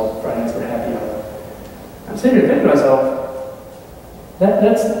or so, Friday nights for happy hour. I'm sitting here thinking to myself,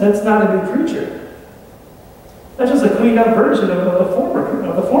 that's not a new creature. That's just a cleaned up version of the former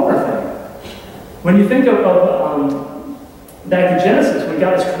thing. When you think of back in Genesis, when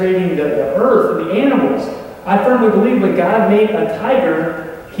God is creating the earth and the animals, I firmly believe when God made a tiger,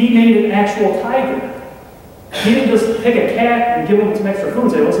 He made an actual tiger. He didn't just pick a cat and give him some extra food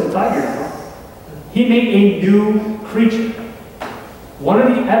and say, listen, a tiger now. He made a new creature. One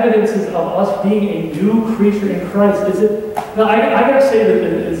of the evidences of us being a new creature in Christ is it. Now, I gotta say that it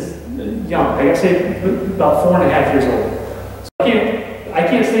is young. I gotta say about 4.5 years old. So I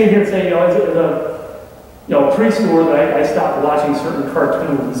can't stand here and say, as a preschooler that I stopped watching certain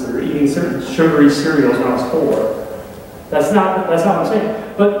cartoons or eating certain sugary cereals when I was 4. That's not what I'm saying.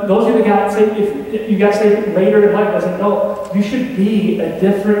 But those of you that got saved, if you got saved later in life as an adult, you should be a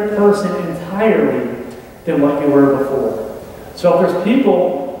different person entirely than what you were before. So if there's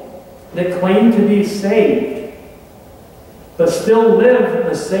people that claim to be saved, but still live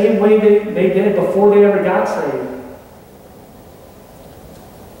the same way they did before they ever got saved,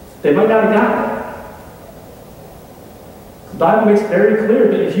 they might not have gotten it. The Bible makes it very clear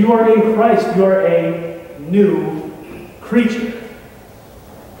that if you are in Christ, you are a new creature.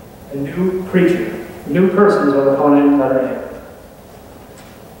 A new creature. A new person is what we're calling it in letter A.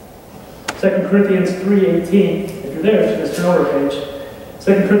 2 Corinthians 3:18. If you're there, just turn over a page.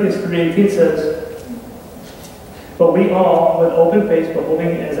 2 Corinthians 3:18 says, "But we all, with open face,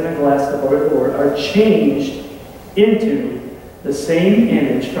 beholding as in a glass the glory of the Lord, are changed into the same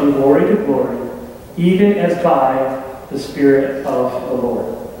image from glory to glory, even as by the Spirit of the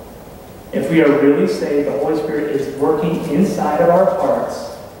Lord." If we are really saved, the Holy Spirit is working inside of our hearts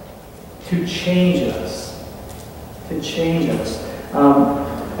to change us. To change us.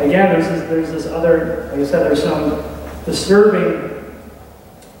 Again, there's this other, like I said, there's some disturbing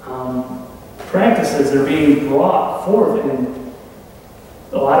practices that are being brought forth in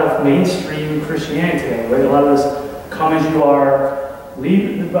a lot of mainstream Christianity today, right? A lot of this come as you are,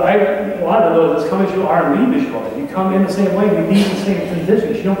 leave, a lot of those come as you are and leave as you are. You come in the same way, you leave in the same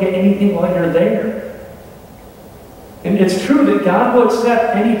conditions. You don't get anything while you're there. And it's true that God will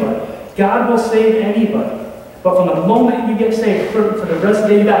accept anybody. God will save anybody. But from the moment you get saved, for the rest of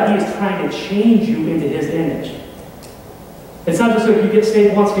the day you got, He is trying to change you into His image. It's not just like you get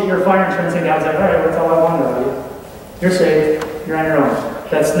saved once, get your fire insurance, and God's like, all right, that's all I wanted of you. You're saved. You're on your own.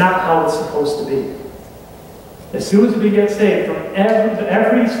 That's not how it's supposed to be. As soon as we get saved, from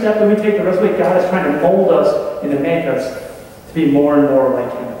every step that we take, the rest of the way, God is trying to mold us and to make us to be more and more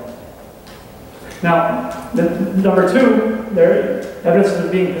like Him. Now, number two, evidence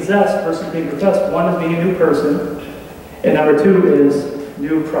of being possessed versus being professed. One is being a new person, and number two is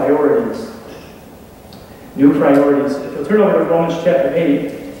new priorities. New priorities. If you'll turn over to Romans chapter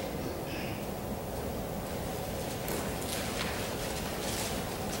 8,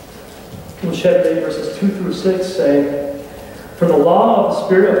 chapter 8, verses 2 through 6 say, "For the law of the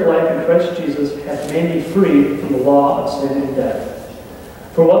Spirit of life in Christ Jesus hath made me free from the law of sin and death.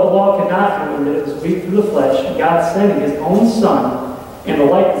 For what the law could not do, in that it was weak through the flesh, God sending His own Son in the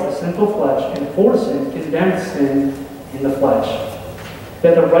likeness of sinful flesh, and for sin condemned sin in the flesh,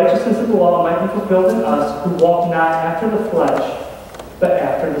 that the righteousness of the law might be fulfilled in us, who walk not after the flesh, but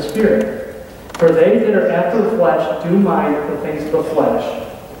after the Spirit. For they that are after the flesh do mind the things of the flesh,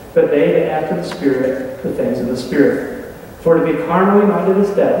 but they that after the Spirit, the things of the Spirit. For to be carnally minded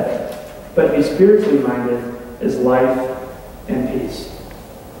is death, but to be spiritually minded is life and peace."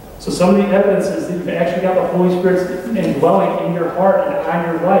 So some of the evidences that you've actually got the Holy Spirit indwelling in your heart and on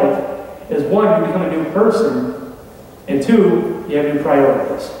your life is, one, you become a new person, and two, you have new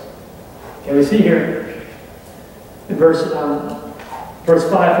priorities. Okay, we see here in verse 5, for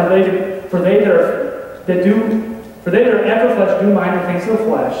they that are after the flesh do mind the things of the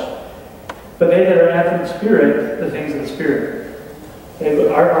flesh, but they that are after the Spirit, the things of the Spirit.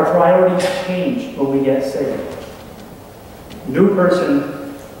 Okay, our priorities change when we get saved. New person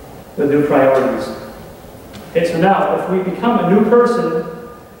with new priorities. Okay, so now, if we become a new person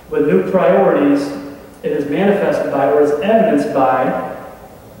with new priorities, it is manifested by, or is evidenced by,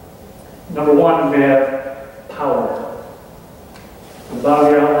 number one, we have power. On the bottom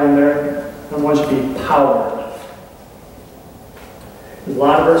of your outline there, number one should be power. There's a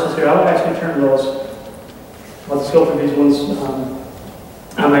lot of verses here. I'll actually turn to those. I'll just go through these ones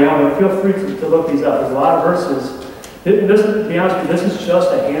on my own, but feel free to look these up. There's a lot of verses. To be honest with you, this is just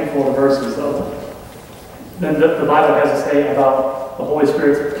a handful of verses, though. Then the Bible has to say about the Holy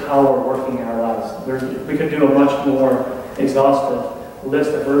Spirit's power working in our lives. We could do a much more exhaustive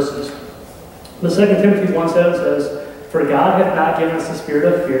list of verses. The 2 Timothy 1:7 says, "For God hath not given us the spirit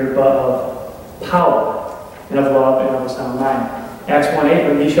of fear, but of power, and of love, and of a sound mind." Acts 1:8,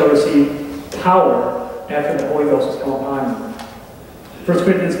 "But ye shall receive power after the Holy Ghost has come upon you." 1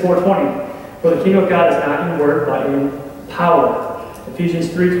 Corinthians 4:20, "For the kingdom of God is not in word, but in power." Ephesians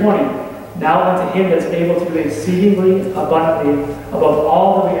 3:20, "Now unto Him that's able to do exceedingly abundantly above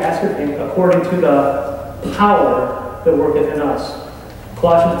all that we ask or think, according to the power that worketh in us."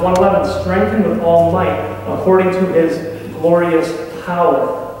 Colossians 1:11, "Strengthened with all might, according to His glorious power."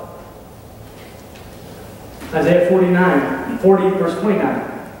 Isaiah 40 verse 29,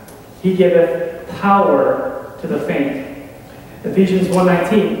 "He giveth power to the faint." Ephesians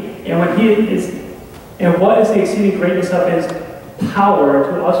 1:19, And what is the exceeding greatness of His power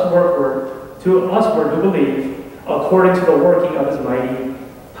to usward who believe, according to the working of His mighty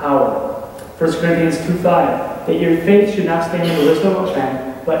power. 1 Corinthians 2:5, "That your faith should not stand in the wisdom of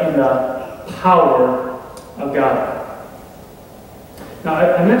men, but in the power of God." Now,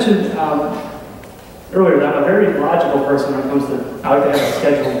 I mentioned earlier that I'm a very logical person when it comes to, I like to have a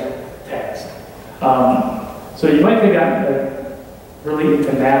scheduled task. So you might think I'm really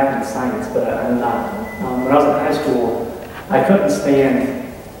into math and science, but I'm not. When I was in high school, I couldn't stand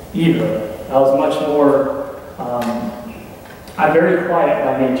either. I was much more, I'm very quiet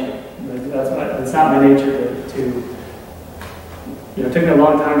by nature. It's not my nature to it took me a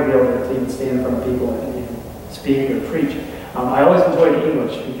long time to be able to even stand in front of people and speak or preach. I always enjoyed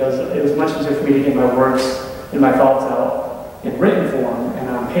English because it was much easier for me to get my words and my thoughts out in written form and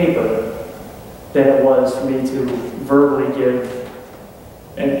on paper than it was for me to verbally give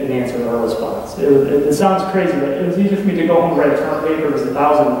an answer or a response. It sounds crazy, but it was easier for me to go home and write a term paper that was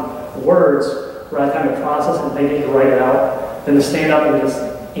 1,000 words where I had time to process and think and write it out than to stand up and just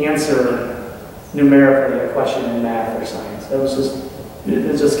answer numerically a question in math or science. It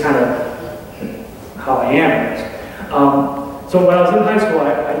It's just kind of how I am. So when I was in high school,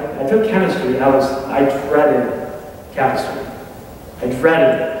 I took chemistry. I dreaded chemistry. I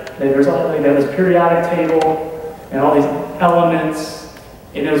dreaded it. There's all, they had this periodic table and all these elements,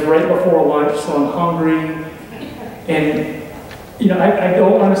 and it was right before lunch, so I'm hungry. And I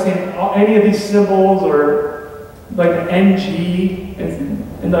don't understand any of these symbols or like the NG,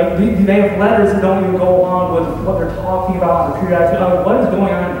 and like they have letters that don't even go along with what they're talking about in the periodic table. What is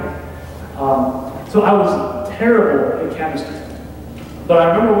going on here? So I was terrible at chemistry. But I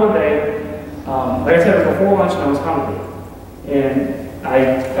remember one day, like I said, it was before lunch and I was hungry. And I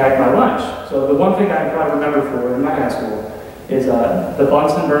packed my lunch. So the one thing I probably remember for in my high school is the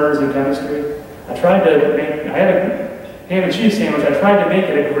Bunsen burners in chemistry. I had a ham and cheese sandwich. I tried to make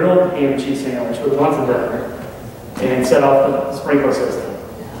it a grilled ham and cheese sandwich with a Bunsen burner and set off the sprinkler system.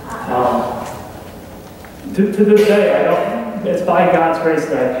 To this day, it's by God's grace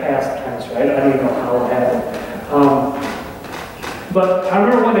that I passed chemistry. I don't even know how it happened. But I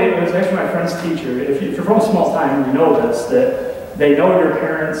remember one day, it was actually my friend's teacher. If you're from a small town, you know this, that they know your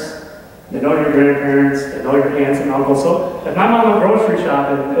parents, they know your grandparents, they know your aunts and uncles. So if my mom went grocery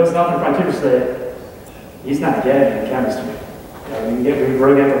shopping, it was nothing for my teacher to say, he's not getting in chemistry. We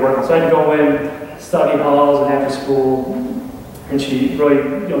really get to work. So I had to go in, study halls and after school, and she really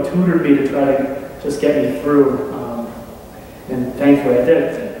tutored me to try to just get me through. And thankfully I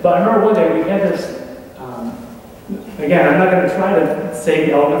did. But I remember one day we had this, again, I'm not going to try to say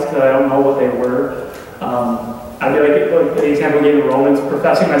the elements because I don't know what they were. I'd be like the example I gave in Romans,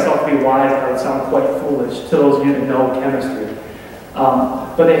 professing myself to be wise, I would sound quite foolish to those of you that know chemistry.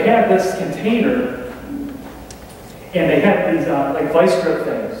 But they had this container, and they had these like vice grip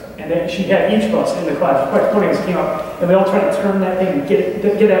things. And then she had each of us in the class, quite funny, as came up, and we all tried to turn that thing and get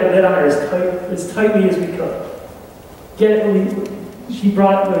that lid on there as tightly as we could. We had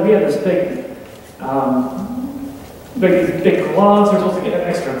this big gloves, we're supposed to get an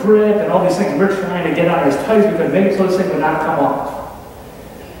extra grip and all these things. We're trying to get on as tight as we could, make it so this thing would not come off.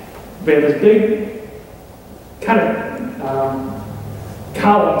 We had this big kind of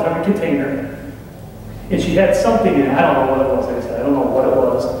column type of container, and she had something in it. I don't know what it was, like I said, I don't know what it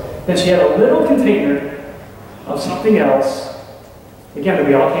was. Then she had a little container of something else. Again,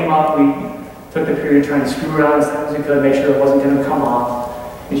 we all came up, we took the period trying to screw it on as tight as we could, make sure it wasn't going to come off.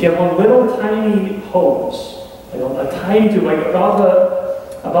 And she had one little tiny hose. A tiny tube, like about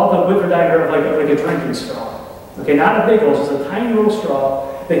the width or diameter of like a drinking straw. Okay, not a big hole, just a tiny little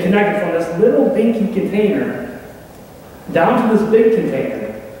straw that connected from this little dinky container down to this big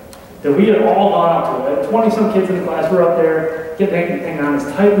container that we had all gone up to. 20-some kids in the class were up there getting the thing on as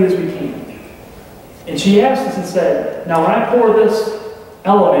tightly as we can. And she asked us and said, now when I pour this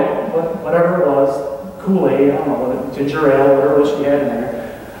element, whatever it was, Kool-Aid, I don't know, ginger ale, whatever else she had in there,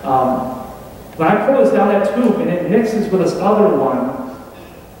 when I pour this down that tube and it mixes with this other one,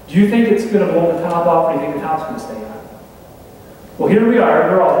 do you think it's going to blow the top off, or do you think the top's going to stay on? Well, here we are.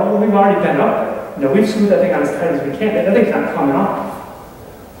 We've already been up there. We've screwed that thing on as tight as we can. That thing's not coming off.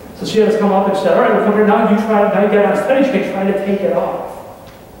 So she had us come up and she said, all right, we'll come here now. You get it on as tight as you can, try to take it off.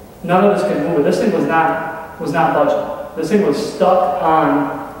 None of this could move it. This thing was not budging. This thing was stuck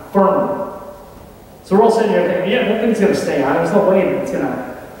on firmly. So we're all sitting here thinking, yeah, that thing's going to stay on. There's no way it's going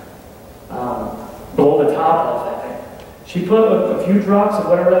to blow the top off that thing. She put a few drops of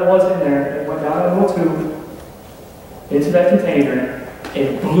whatever that was in there and went down a little tube into that container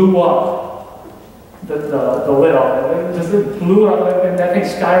and blew up the lid off it. It blew up and that thing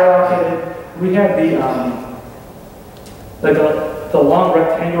skyrocketed. We had the long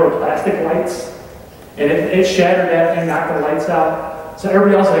rectangular plastic lights, and it shattered that thing, knocked the lights out. So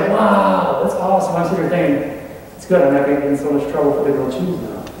everybody else was like, wow, that's awesome. I'm sitting here thinking, it's good, I'm not going to get in so much trouble for the grilled cheese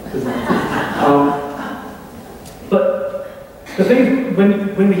now. But the thing,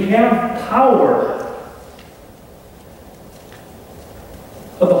 when we have power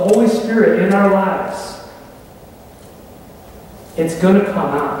of the Holy Spirit in our lives, it's going to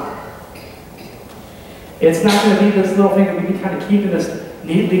come out. It's not going to be this little thing that we can kind of keep in this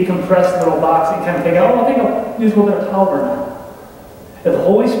neatly compressed little box and kind of think, oh, I think I'll use a little bit of power now. If the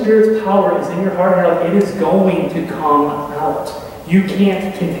Holy Spirit's power is in your heart and life, it is going to come out. You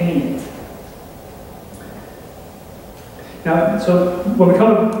can't contain it. Now, so when we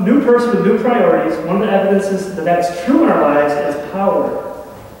become a new person with new priorities, one of the evidences that that's true in our lives is power.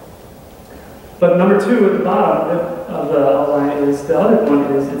 But number two at the bottom of the outline is the other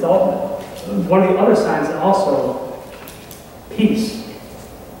one is it's all one of the other signs is also peace.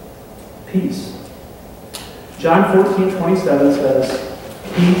 Peace. John 14:27 says,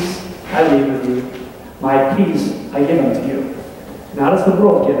 "Peace I leave with you, my peace I give unto you." Not as the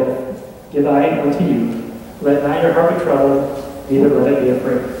world giveth, give I unto you. Let not your heart be troubled, neither let it be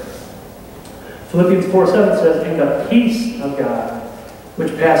afraid. Philippians 4:7 says, and the peace of God,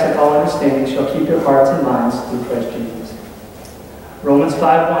 which passeth all understanding, shall keep your hearts and minds through Christ Jesus. Romans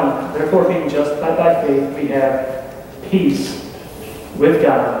 5:1, therefore being justified by faith, we have peace with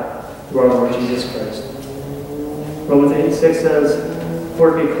God through our Lord Jesus Christ. Romans 8:6 says,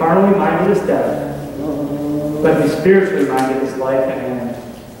 for to be carnally minded is death, but to be spiritually minded is life and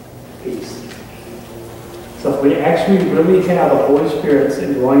peace. So if we actually really have the Holy Spirit's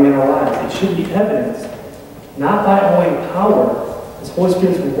indwelling in our lives, it should be evidenced, not by only power, as Holy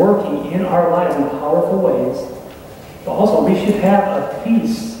Spirit's working in our lives in powerful ways, but also we should have a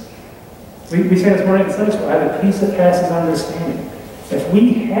peace. We say this morning in Sunday school, I have a peace that passes understanding. If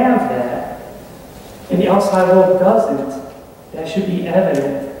we have that, and the outside world doesn't, that should be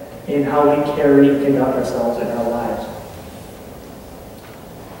evident in how we carry and conduct ourselves in our lives.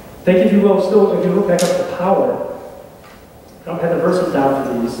 Think, if you will, still, if you look back up to power, I don't have the verses down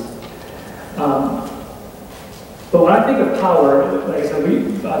for these. But when I think of power, like I said,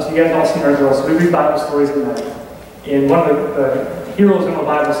 obviously you guys all seen our girls, so we read Bible stories at night. And one of the heroes in the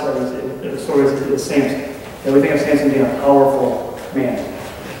Bible stories is Samson. And we think of Samson being a powerful man.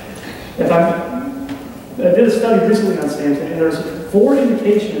 I did a study recently on Samson, and there's 4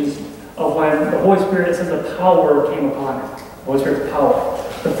 indications of when the Holy Spirit, it says the power came upon him. The Holy Spirit's power.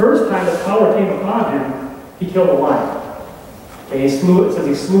 The first time the power came upon him, he killed a lion. Okay, it says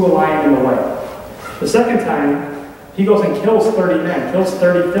he slew a lion in the way. The second time, he goes and kills 30 men, kills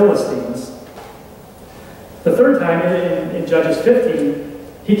 30 Philistines. The third time, in Judges 15,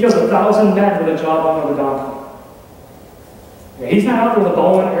 he kills 1,000 men with a jawbone of a donkey. Okay, he's not out there with a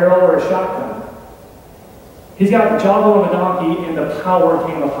bow and arrow or a shotgun. He's got the jawbone of a donkey, and the power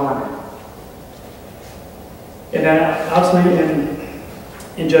came upon him. And then, obviously,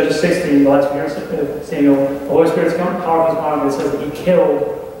 in Judges 16, the last year of Samuel, the Holy Spirit's power comes upon him, and it says that he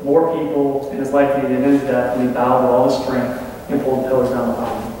killed more people in his life than he did in his death, and he bowed with all his strength and pulled pillars down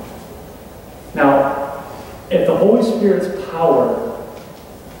upon him. Now, if the Holy Spirit's power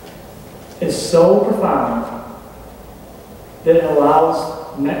is so profound that it allows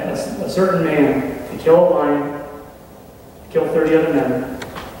a certain man to kill a lion, kill 30 other men,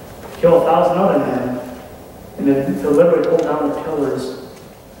 kill 1,000 other men, and then to literally pull down the pillars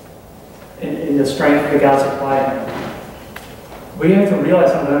in the strength that God supplied him. We have to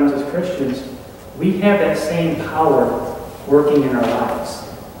realize sometimes as Christians, we have that same power working in our lives.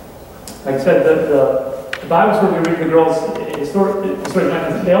 Like I said, the Bible story we read to the girls,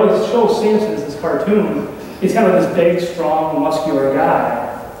 they always show Samson as this cartoon. He's kind of this big, strong, muscular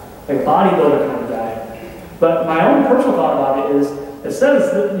guy, like a bodybuilder kind of guy. But my own personal thought about it is, it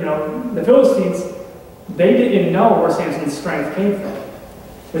says that, the Philistines, they didn't know where Samson's strength came from.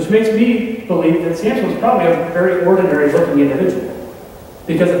 Which makes me believe that Samson was probably a very ordinary looking individual.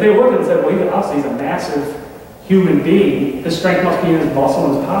 Because if they looked and said, well, obviously he's a massive human being, his strength must be in his muscle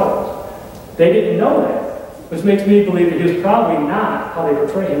and his powers. They didn't know that. Which makes me believe that he was probably not how they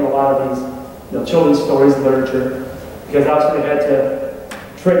portray him in a lot of these children's stories and literature. Because obviously they had to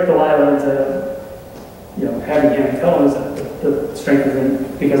trick Delilah into having him tell him that the strength is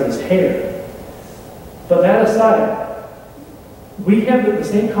in because of his hair. But that aside, we have the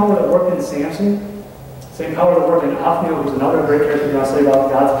same power that worked in Samson, same power that worked in Othniel, who's another great character I'll say about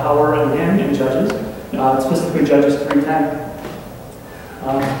God's power in him in Judges, specifically Judges 3:10.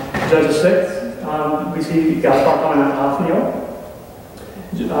 Judges 6, we see God's power coming on Othniel.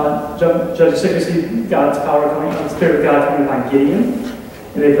 Judges 6, we see God's power coming, the Spirit of God coming upon Gideon,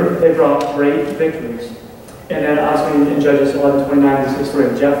 and they brought great victories. And then obviously in Judges 11:29, we see the story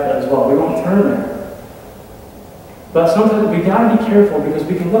of Jephthah as well. We won't turn there. But sometimes we got to be careful because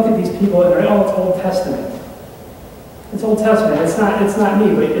we can look at these people and they're all it's Old Testament. It's Old Testament. It's not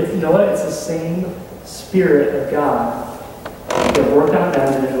me, but it's the same Spirit of God that worked on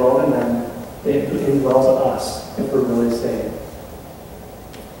them and indwelled in them that indwells us if we're really saved.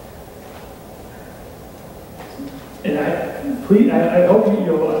 And I hope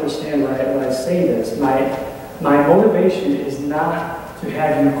you'll understand when I say this. My motivation is not to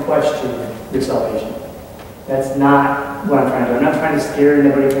have you question your salvation. That's not what I'm trying to do. I'm not trying to scare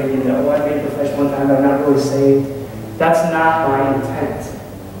anybody thinking that, I made a profession one time, but I'm not really saved. That's not my intent.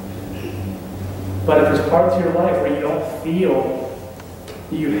 But if there's parts of your life where you don't feel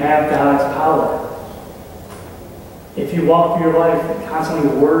that you have God's power, if you walk through your life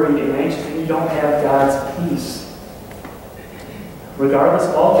constantly worried and anxious and you don't have God's peace, regardless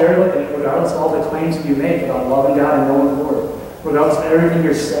of all the claims you make about loving God and knowing the Lord, regardless of everything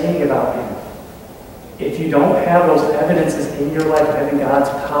you're saying about Him, If you don't have those evidences in your life, having God's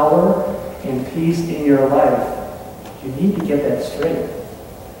power and peace in your life, you need to get that straight.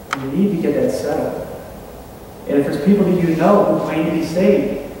 You need to get that settled. And if there's people that you know who claim to be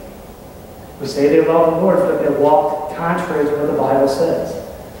saved, who say they love the Lord, but they walk contrary to what the Bible says,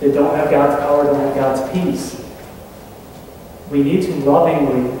 they don't have God's power, don't have God's peace, we need to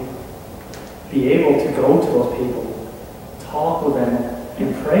lovingly be able to go to those people, talk with them,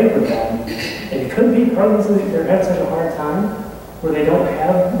 and pray with them. And it could be partly because they're having such a hard time, where they don't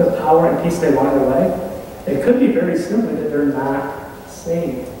have the power and peace they want in their life. It could be very simply that they're not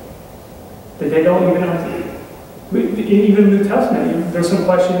saved. That they don't even even in the New Testament, there's some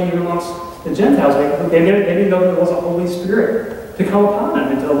question even amongst the Gentiles. Like they didn't know there was a Holy Spirit to come upon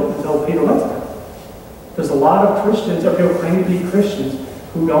them until Peter went to them. There's a lot of Christians, or people claiming to be Christians,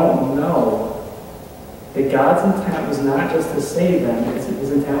 who don't know that God's intent was not just to save them,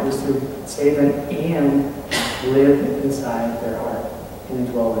 his intent was to save them and live inside their heart and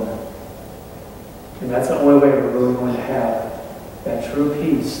indwell in them. And that's the only way we're really going to have that true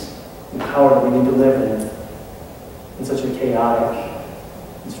peace and power that we need to live in such a chaotic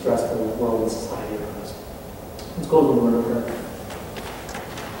and stressful world and society around us. Let's go to the Word of prayer.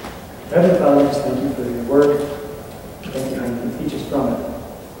 Heavenly Father, just thank you for your Word. Thank you how you can teach us from it.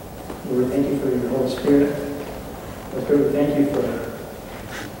 Lord, thank you for your Holy Spirit. Lord, thank you for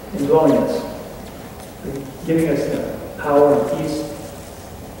indwelling us, for giving us the power and peace.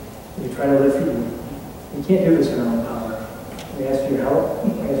 We try to live for you. We can't do this in our own power. We ask for your help.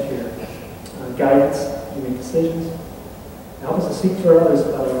 We ask for your guidance to make decisions. Help us to seek for others,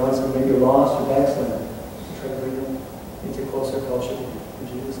 Father, ones who may be lost or backslidden. To try to bring them into closer fellowship with you. In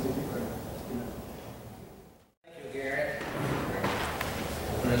Jesus' name we pray. Amen. Thank you, Garrett.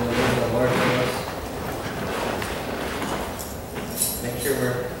 Opening the word of the Lord to us. Make sure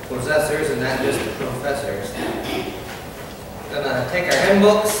we're possessors and not just professors. We're going to take our hymn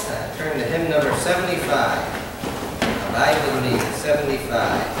books, turn to hymn number 75. Abide with me,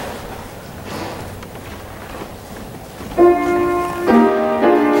 75.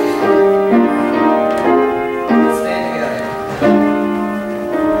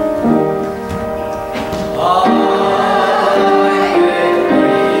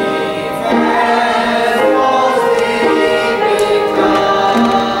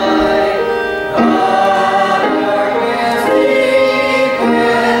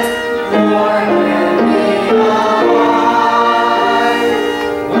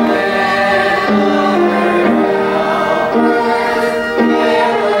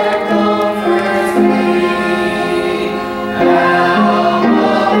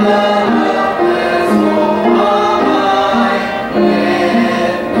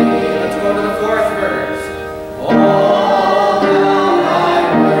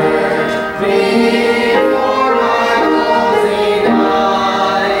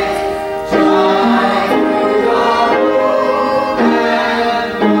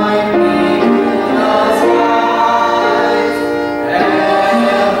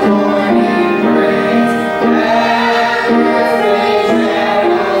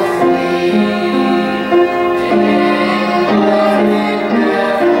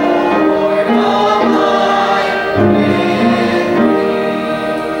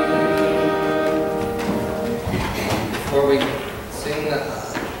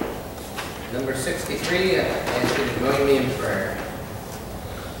 Number 63, I ask you to join me in prayer.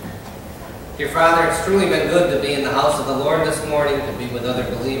 Dear Father, it's truly been good to be in the house of the Lord this morning, to be with other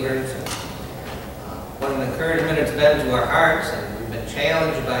believers. What an encouragement it's been to our hearts, and we've been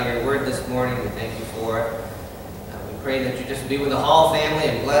challenged by your word this morning. We thank you for it. We pray that you just be with the Hall family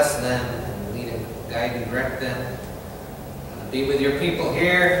and bless them, and lead and guide and direct them. Be with your people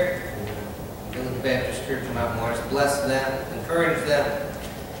here, Village Baptist Church in Mount Morris. Bless them, encourage them.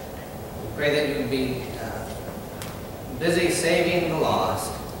 Pray that you can be busy saving the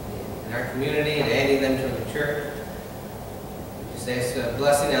lost in our community and adding them to the church. We just ask a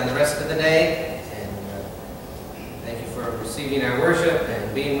blessing on the rest of the day, and thank you for receiving our worship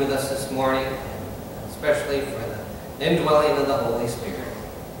and being with us this morning, and especially for the indwelling of the Holy Spirit.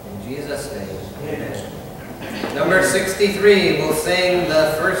 In Jesus' name, amen. Number 63, we'll sing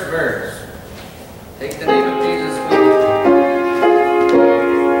the first verse. Take the name of Jesus.